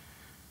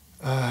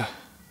 Yeah,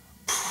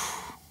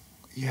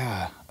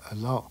 a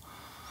lot.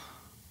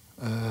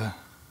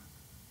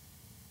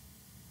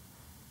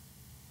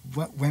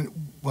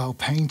 While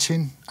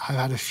painting, I've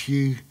had a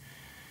few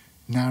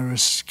narrow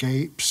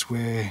escapes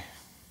where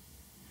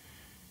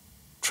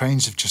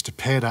trains have just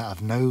appeared out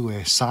of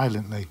nowhere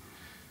silently,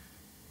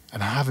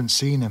 and I haven't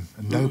seen them,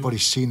 and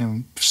nobody's seen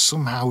them.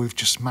 Somehow we've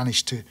just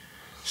managed to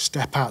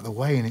step out the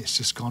way, and it's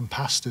just gone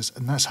past us,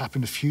 and that's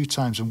happened a few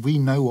times, and we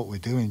know what we're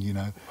doing, you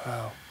know.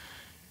 Wow.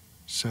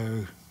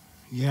 So,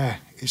 yeah,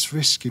 it's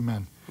risky,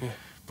 man. Yeah.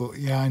 But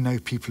yeah, I know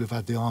people have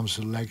had the arms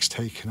and legs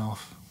taken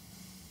off.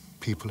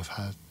 People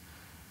have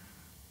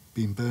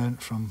been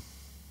burnt from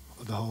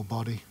the whole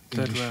body.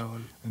 Third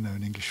row. I know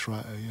an English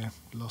writer,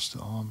 lost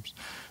their arms.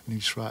 An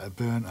English writer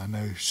burnt. I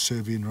know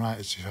Serbian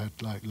writers who had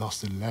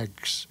lost their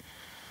legs,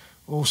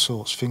 all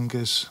sorts,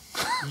 fingers.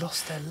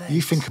 Lost their legs.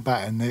 You think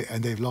about it,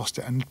 and they've lost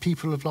it, and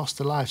people have lost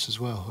their lives as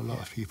well. A lot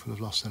of people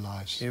have lost their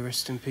lives. Yeah,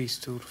 rest in peace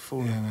to all the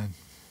fallen. Yeah, man.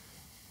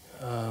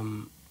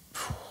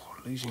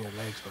 Losing your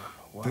legs, man.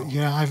 Wow. But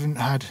yeah,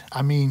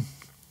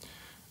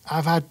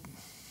 I've had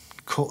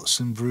cuts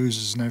and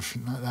bruises and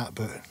everything like that,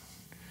 but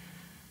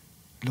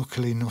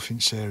luckily nothing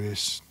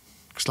serious.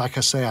 Because like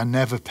I say, I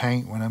never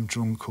paint when I'm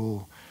drunk,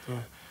 or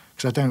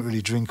because I don't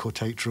really drink or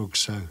take drugs,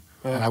 so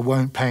and I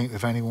won't paint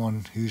with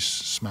anyone who's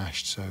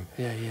smashed. So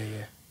Yeah.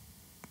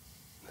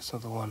 That's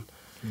not the one.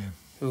 yeah,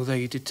 Although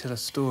you did tell a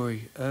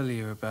story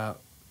earlier about,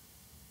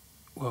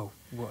 well,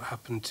 what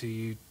happened to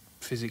you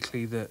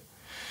physically that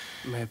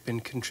may have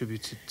been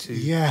contributed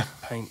to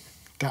paint.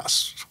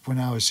 That's when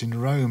I was in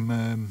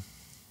Rome.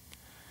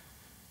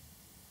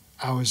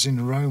 I was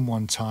in Rome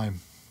one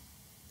time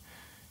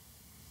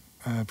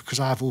because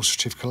I have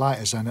ulcerative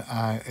colitis, and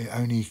it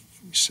only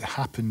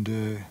happened.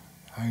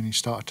 Only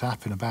started to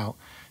happen about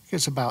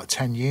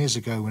 10 years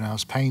ago when I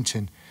was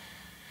painting.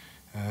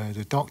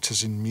 The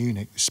doctors in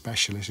Munich, the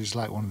specialist, is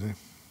like one of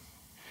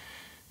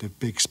the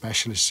big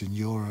specialists in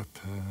Europe.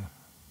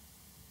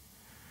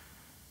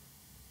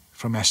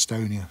 from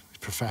Estonia,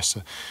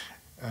 professor.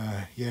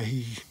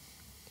 He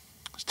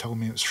told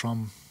me it was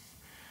from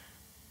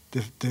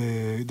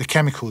the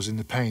chemicals in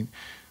the paint.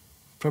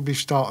 Probably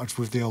started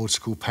with the old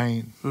school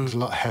paint. There's a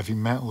lot of heavy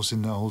metals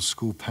in the old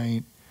school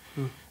paint.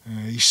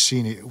 He's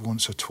seen it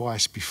once or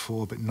twice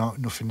before, but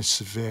nothing as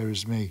severe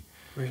as me.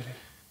 Really?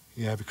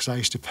 Yeah, because I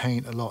used to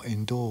paint a lot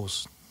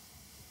indoors.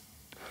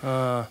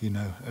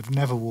 I've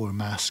never wore a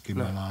mask in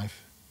my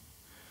life.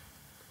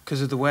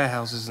 Because of the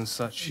warehouses and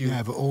such?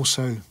 Yeah, but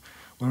also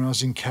when I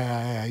was in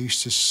KIA, I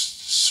used to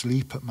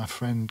sleep at my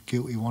friend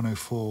Guilty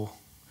 104,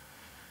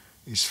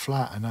 his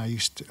flat, and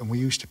we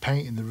used to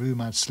paint in the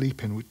room I'd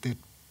sleep in. They'd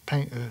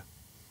paint a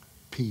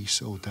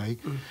piece all day,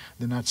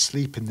 then I'd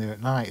sleep in there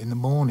at night. In the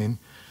morning,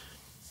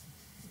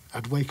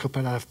 I'd wake up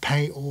and I'd have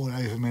paint all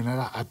over me, and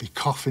I'd be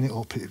coughing it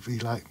up. It'd be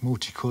like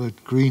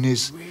multicoloured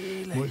greenies.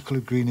 Really?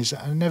 Multicoloured greenies.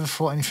 I never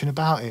thought anything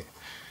about it.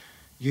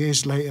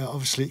 Years later,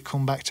 obviously, it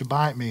come back to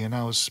bite me, and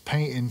I was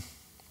painting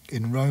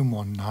in Rome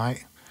one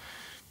night.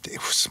 It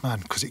was,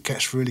 because it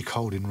gets really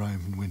cold in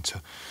Rome in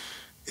winter.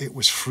 It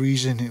was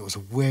freezing. It was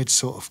a weird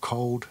sort of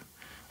cold,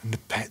 and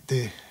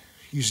the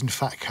using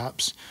fat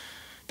caps,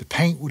 the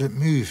paint wouldn't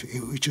move.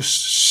 It was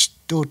just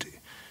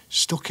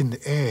stuck in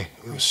the air.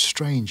 It was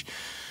strange.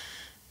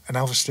 And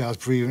obviously I was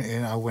breathing it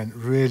in, I went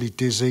really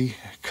dizzy,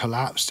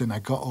 collapsed, and I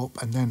got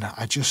up, and then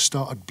I just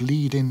started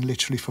bleeding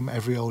literally from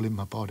every hole in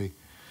my body,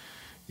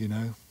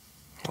 I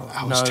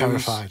was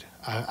terrified.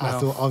 I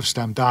thought,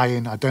 obviously I'm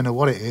dying, I don't know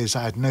what it is,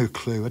 I had no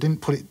clue. I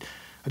didn't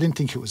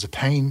think it was a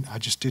pain, I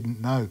just didn't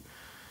know.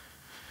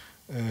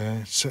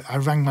 So I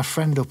rang my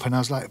friend up and I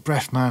was like,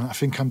 "Breath, man, I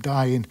think I'm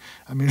dying.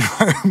 I'm in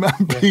Rome,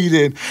 I'm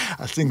bleeding.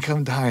 I think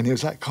I'm dying." He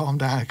was like, calm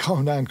down,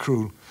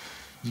 Cruel.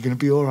 You're going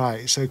to be all right.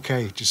 It's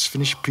okay. Just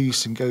finish your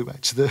piece and go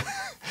back to the...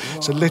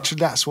 So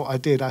literally that's what I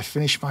did. I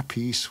finished my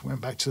piece,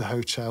 went back to the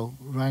hotel,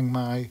 rang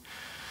my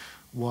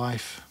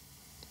wife,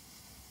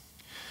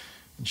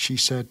 and she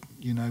said,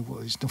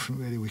 there's nothing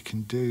really we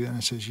can do. And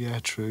I said, yeah,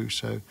 true.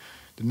 So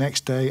the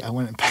next day I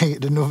went and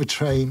painted another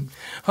train.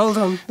 Hold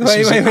on.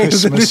 Wait.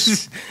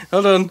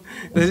 Hold on.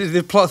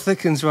 The plot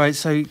thickens, right?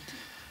 So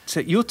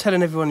you're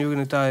telling everyone you're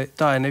going to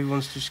die, and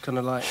everyone's just kind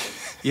of like,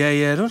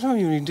 yeah, I don't know what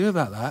you can do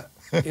about that.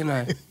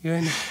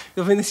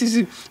 This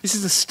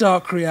is a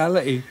stark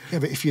reality. Yeah,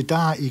 but if you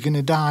die, you're going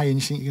to die, and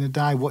you think you're going to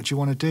die. What do you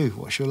want to do?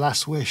 What's your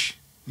last wish?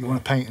 You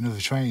want to paint another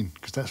train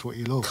because that's what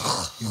you love,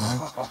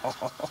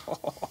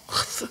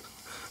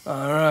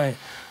 All right.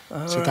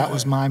 So that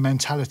was my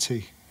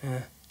mentality.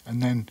 Yeah.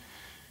 And then,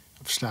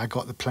 obviously, I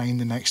got the plane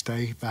the next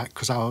day back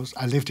because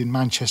I lived in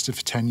Manchester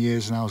for 10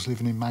 years, and I was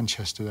living in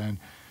Manchester then.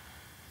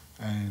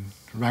 And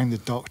rang the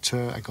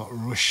doctor. I got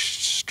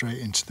rushed straight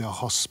into the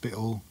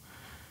hospital.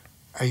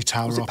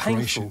 8-hour was it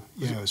operation. Painful?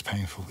 Yeah, it was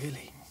painful.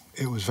 Really?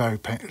 It was very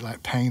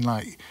pain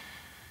like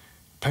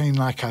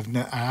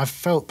I've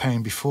felt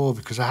pain before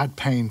because I had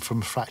pain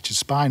from a fractured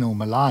spine all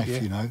my life.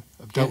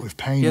 I've dealt with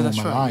pain all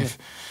my life,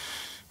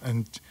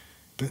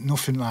 but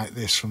nothing like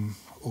this from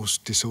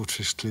this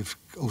ulcerative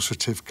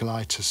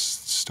colitis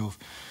stuff.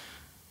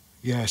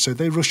 Yeah, so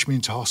they rushed me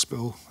into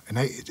hospital, and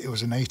it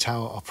was an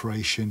 8-hour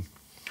operation.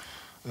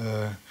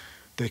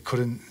 They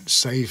couldn't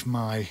save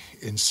my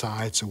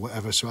insides or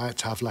whatever, so I had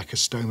to have like a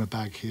stoma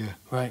bag here.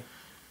 Right.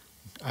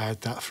 I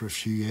had that for a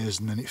few years,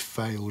 and then it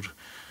failed,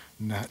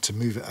 and I had to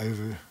move it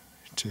over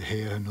to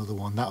here, another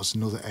one. That was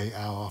another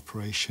 8-hour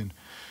operation.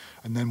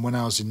 And then when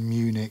I was in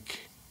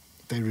Munich,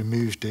 they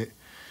removed it,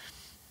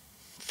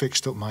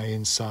 fixed up my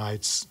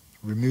insides,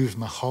 removed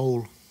my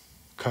whole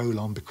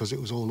colon because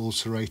it was all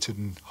ulcerated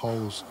and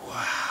holes.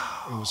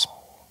 Wow. It was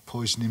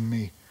poisoning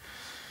me.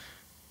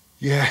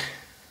 Yeah.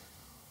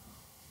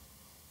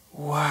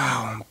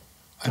 Wow.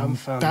 And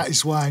that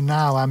is why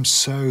now I'm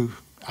so...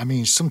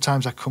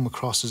 sometimes I come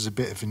across as a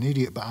bit of an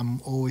idiot, but I'm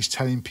always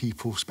telling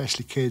people,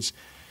 especially kids,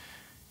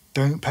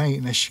 don't paint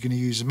unless you're going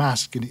to use a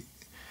mask. And or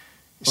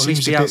at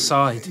least be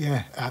outside.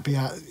 Yeah,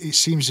 it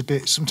seems a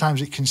bit...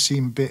 Sometimes it can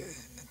seem a bit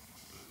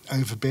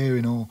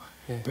overbearing,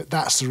 but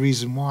that's the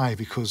reason why,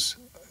 because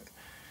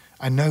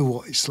I know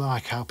what it's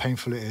like, how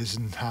painful it is,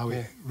 and how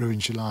it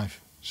ruins your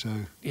life. So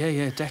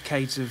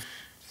decades of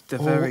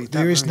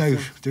there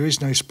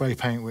is no spray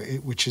paint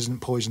which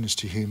isn't poisonous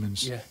to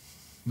humans. Yeah.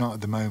 Not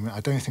at the moment. I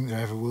don't think there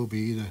ever will be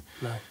either.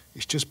 No.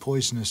 It's just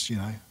poisonous,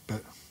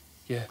 but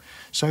yeah.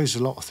 So is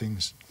a lot of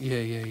things. Yeah.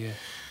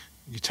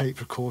 You take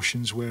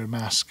precautions, wear a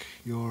mask,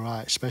 you're all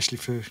right, especially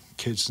for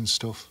kids and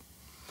stuff.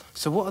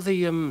 So what are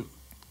the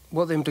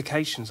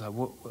implications? Like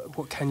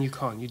what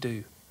can't you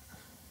do?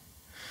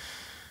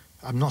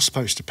 I'm not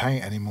supposed to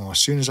paint anymore. As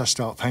soon as I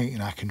start painting,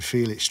 I can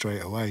feel it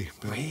straight away.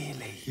 But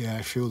really? Yeah,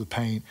 I feel the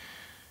pain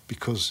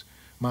because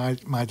my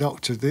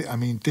doctor.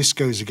 This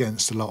goes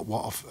against a lot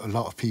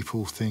of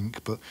people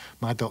think. But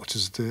my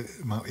doctor's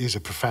he's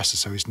a professor,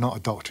 so he's not a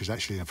doctor. He's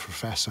actually a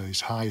professor.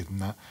 He's higher than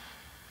that.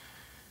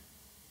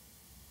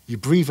 You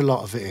breathe a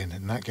lot of it in,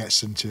 and that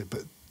gets into it.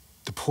 But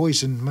the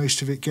poison,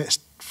 most of it gets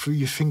through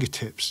your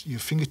fingertips. Your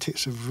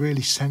fingertips are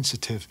really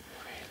sensitive.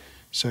 Really?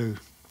 So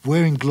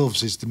wearing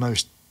gloves is the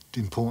most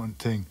important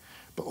thing.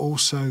 But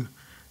also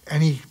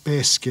any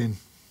bare skin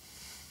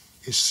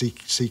is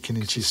seeking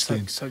into your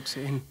skin. Soaks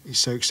it in. It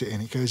soaks it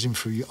in. It goes in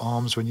through your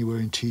arms when you're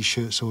wearing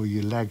T-shirts, or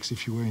your legs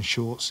if you're wearing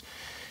shorts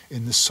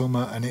in the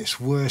summer, and it's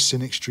worse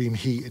in extreme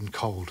heat and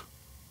cold.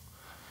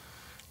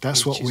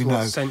 That's what we know.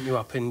 What sent you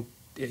up in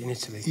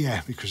Italy?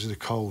 Yeah, because of the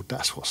cold.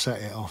 That's what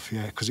set it off,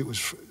 yeah, because it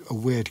was a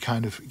weird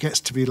kind of... It gets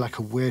to be like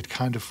a weird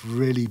kind of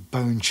really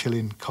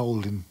bone-chilling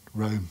cold in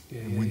Rome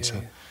in winter.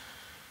 Yeah.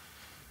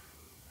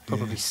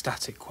 Probably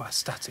static, quite a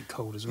static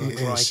cold as well, It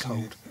dry is,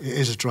 cold. yeah. It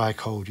is a dry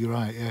cold, you're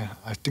right, yeah.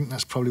 I think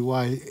that's probably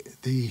why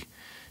the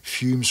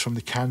fumes from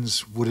the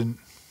cans wouldn't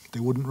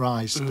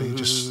rise. They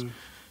just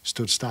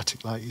stood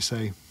static, like you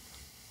say.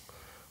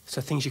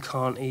 So things you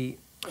can't eat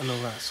and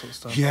all that sort of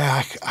stuff.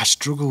 Yeah, I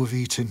struggle with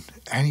eating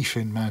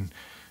anything, man.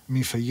 I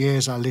mean, for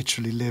years I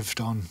literally lived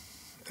on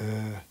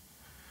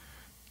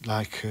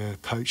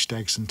poached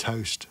eggs and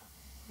toast.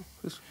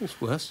 It's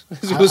worse.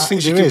 There's worse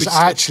things you there could is. be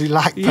I actually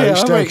like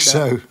poached eggs,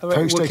 so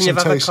poached Can eggs you and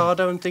have toast.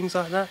 avocado and things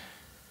like that?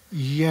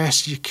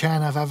 Yes, you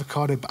can have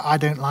avocado, but I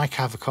don't like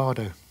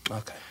avocado.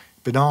 Okay.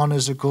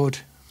 Bananas are good.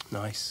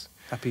 Nice.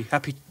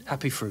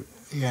 Happy fruit.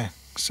 Yeah.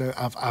 So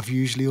I've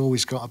usually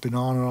always got a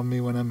banana on me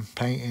when I'm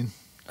painting.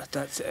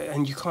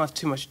 And you can't have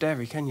too much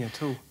dairy, can you,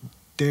 at all?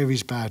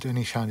 Dairy's bad.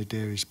 Any kind of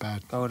dairy's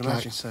bad. I would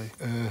imagine so.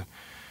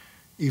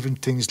 Even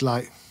things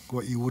like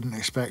what you wouldn't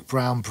expect,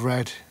 brown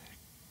bread,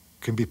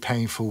 can be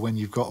painful when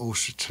you've got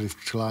ulcerative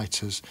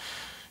colitis.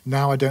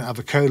 Now I don't have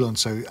a colon,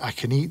 so I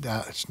can eat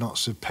that. It's not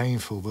so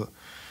painful, but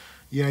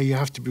yeah, you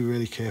have to be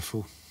really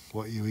careful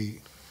what you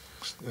eat.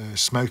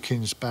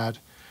 Smoking's bad.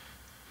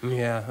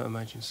 Yeah, I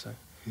imagine so.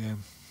 Yeah.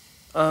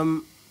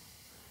 But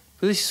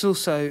this is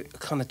also a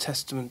kind of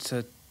testament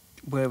to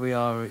where we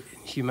are in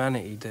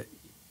humanity, that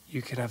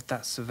you can have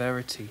that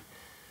severity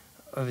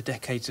over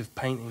decades of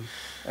painting,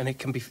 and it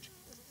can be,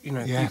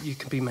 you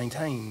can be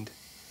maintained.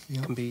 Yeah.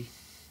 It can be.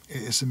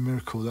 It's a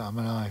miracle that I'm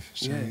alive.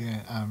 So Yeah.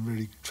 I'm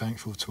really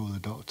thankful to all the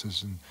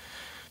doctors and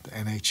the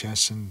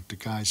NHS and the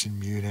guys in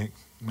Munich.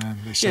 Man,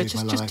 they saved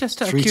my life.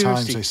 Just out of 3 times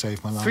curiosity. they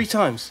saved my life. 3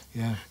 times?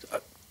 Yeah.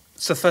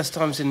 So first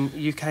times in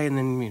UK and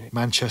then in Munich?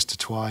 Manchester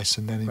twice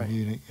and then in Right.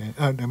 Munich. Yeah.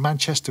 Oh, no,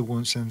 Manchester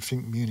once and I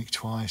think Munich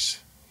twice.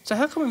 So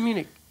how come in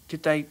Munich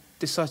did they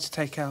decide to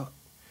take out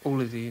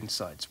all of the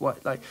insides?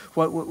 What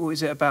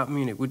is it about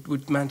Munich?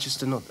 Would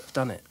Manchester not have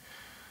done it?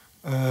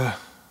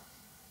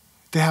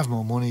 They have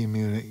more money in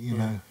Munich, you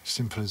know,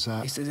 simple as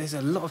that. There's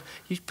a lot of...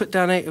 You put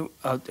down...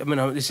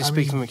 this is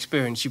speaking from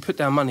experience. You put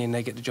down money and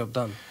they get the job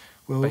done,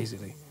 Well,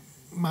 basically.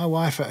 My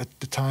wife at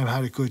the time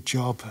had a good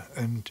job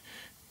and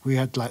we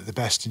had like the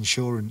best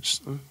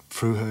insurance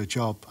through her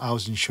job. I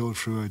was insured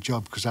through her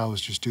job because I was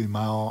just doing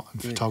my art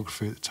and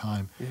photography at the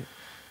time. Yeah.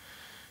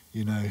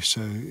 You know,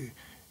 so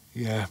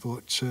yeah,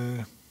 but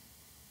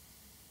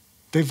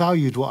they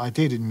valued what I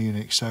did in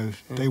Munich, so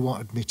they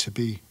wanted me to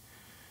be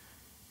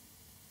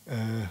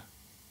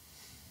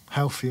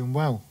healthy and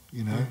well,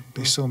 you know.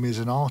 They saw me as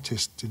an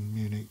artist in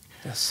Munich.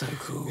 That's so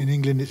cool. In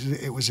England,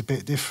 it was a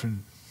bit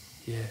different.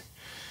 Yeah.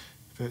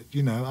 But,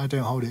 you know, I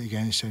don't hold it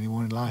against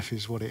anyone. Life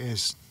is what it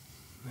is.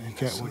 Man, You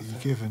get what you're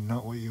given,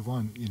 not what you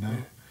want, you know.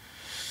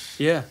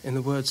 Yeah, in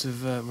the words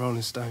of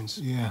Rolling Stones.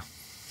 Yeah,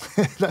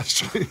 that's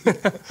true.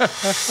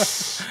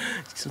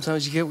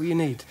 Sometimes you get what you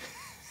need.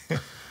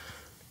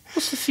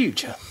 What's the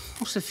future?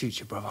 What's the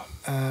future, brother?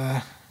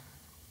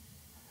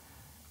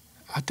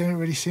 I don't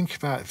really think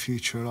about the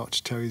future a lot,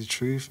 to tell you the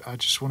truth. I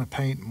just want to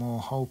paint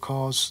more whole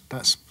cars.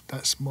 That's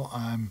what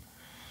I'm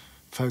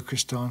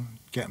focused on,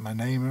 get my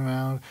name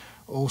around.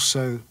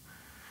 Also,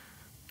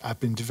 I've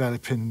been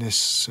developing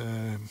this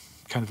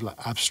kind of like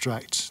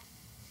abstract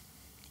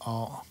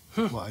art,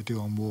 what I do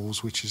on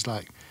walls, which is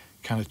like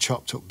kind of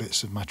chopped up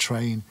bits of my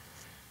train.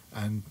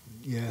 And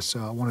yeah, so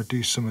I want to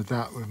do some of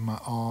that with my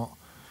art,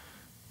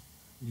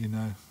 you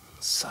know.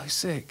 So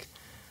sick.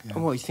 Yeah.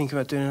 And what, you think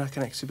about doing like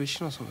an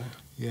exhibition or something?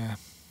 Yeah.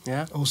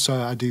 Yeah? Also,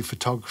 I do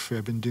photography.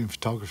 I've been doing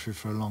photography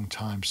for a long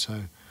time,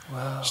 so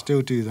Wow.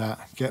 still do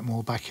that, get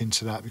more back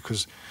into that,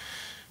 because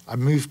I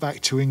moved back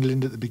to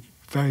England at the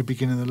very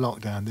beginning of the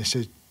lockdown. They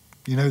said,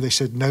 they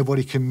said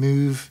nobody can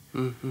move.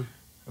 Mm-hmm.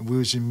 And we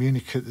was in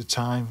Munich at the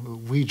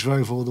time. We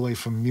drove all the way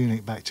from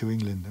Munich back to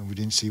England and we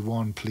didn't see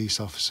one police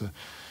officer.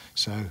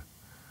 So,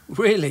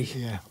 Really?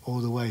 yeah, all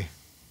the way.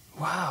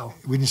 Wow.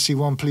 We didn't see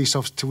one police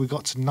officer till we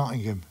got to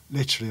Nottingham,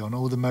 literally, on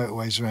all the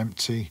motorways were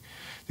empty.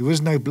 There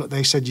was no...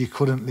 They said you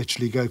couldn't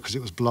literally go because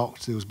it was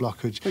blocked. There was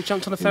blockage. We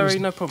jumped on a It ferry, was-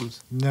 no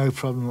problems? No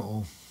problem at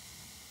all.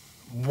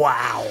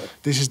 Wow.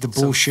 This is the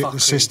Some bullshit the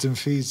fuckery. system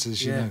feeds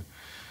us, you Yeah. know.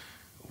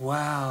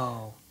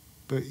 Wow.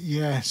 But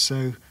yeah,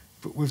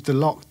 but with the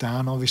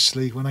lockdown,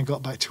 obviously, when I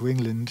got back to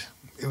England,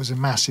 it was a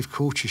massive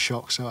culture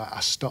shock. So I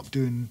stopped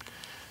doing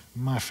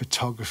my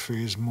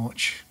photography as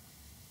much.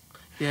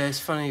 Yeah, it's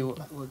funny what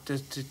it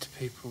did to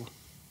people.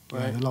 Yeah,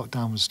 Right. the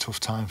lockdown was a tough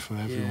time for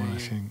everyone, Yeah, I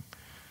yeah. think.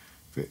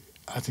 But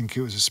I think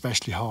it was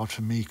especially hard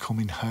for me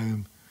coming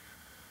home.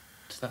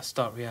 To that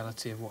stark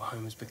reality of what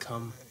home has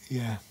become.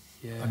 Yeah.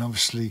 Yeah. And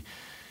obviously,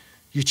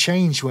 you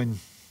change when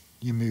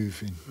you're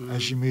moving.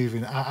 As you're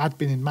moving, I'd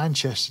been in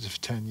Manchester for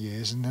 10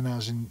 years, and then I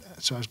was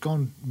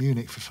gone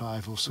Munich for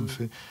 5 or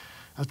something.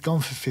 I'd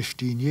gone for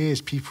 15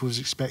 years. People was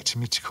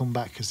expecting me to come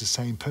back as the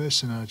same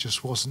person, and I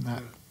just wasn't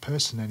that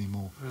person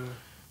anymore.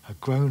 I'd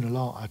grown a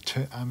lot. I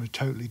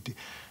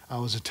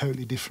was a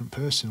totally different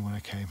person when I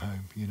came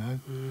home. You know,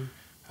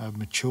 I'd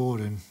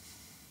matured and.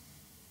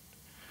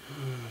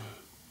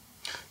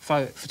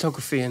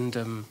 Photography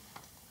and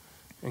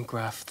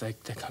graph, they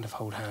kind of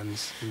hold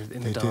hands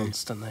in the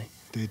dance, don't they?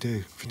 They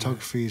do.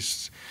 Photography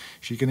is,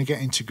 if you're going to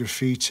get into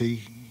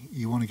graffiti,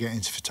 you want to get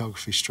into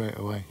photography straight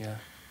away. Yeah.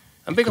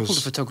 And big up all the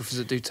photographers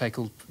that do take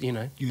all,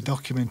 Your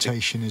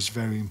documentation is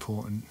very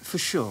important. For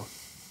sure.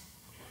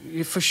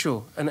 Yeah, for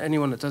sure. And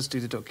anyone that does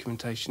do the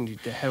documentation,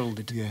 they're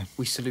heralded. Yeah.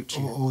 We salute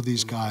you. All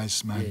these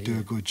guys, man, do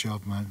a good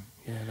job, man.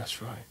 Yeah, that's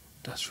right.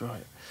 That's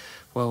right.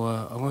 Well,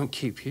 I won't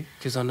keep you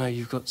because I know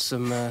you've got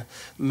some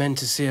men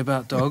to see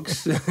about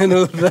dogs and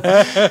all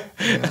that.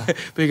 Yeah.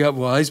 Big up,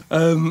 Wise.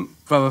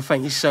 Brother,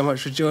 thank you so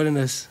much for joining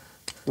us.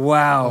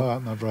 Wow. All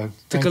right, my bro.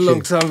 Took a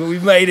long time, but we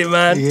made it,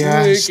 man.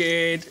 Yes.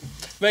 Wicked.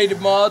 Made it,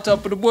 Mar,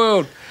 top of the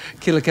world.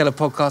 Killa Kela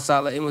podcast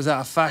outlet was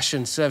out of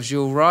fashion. Serves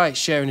you all right.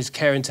 Sharing is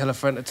caring. Tell a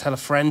friend to tell a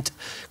friend.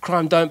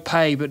 Crime don't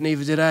pay, but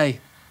neither do they.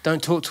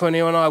 Don't talk to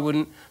anyone I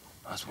wouldn't.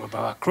 That's one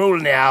about cruel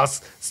in the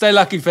house. Stay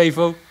lucky,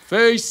 people.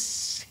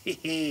 Peace.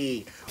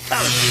 That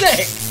was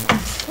sick.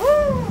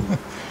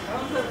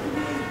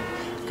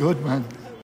 Good, man.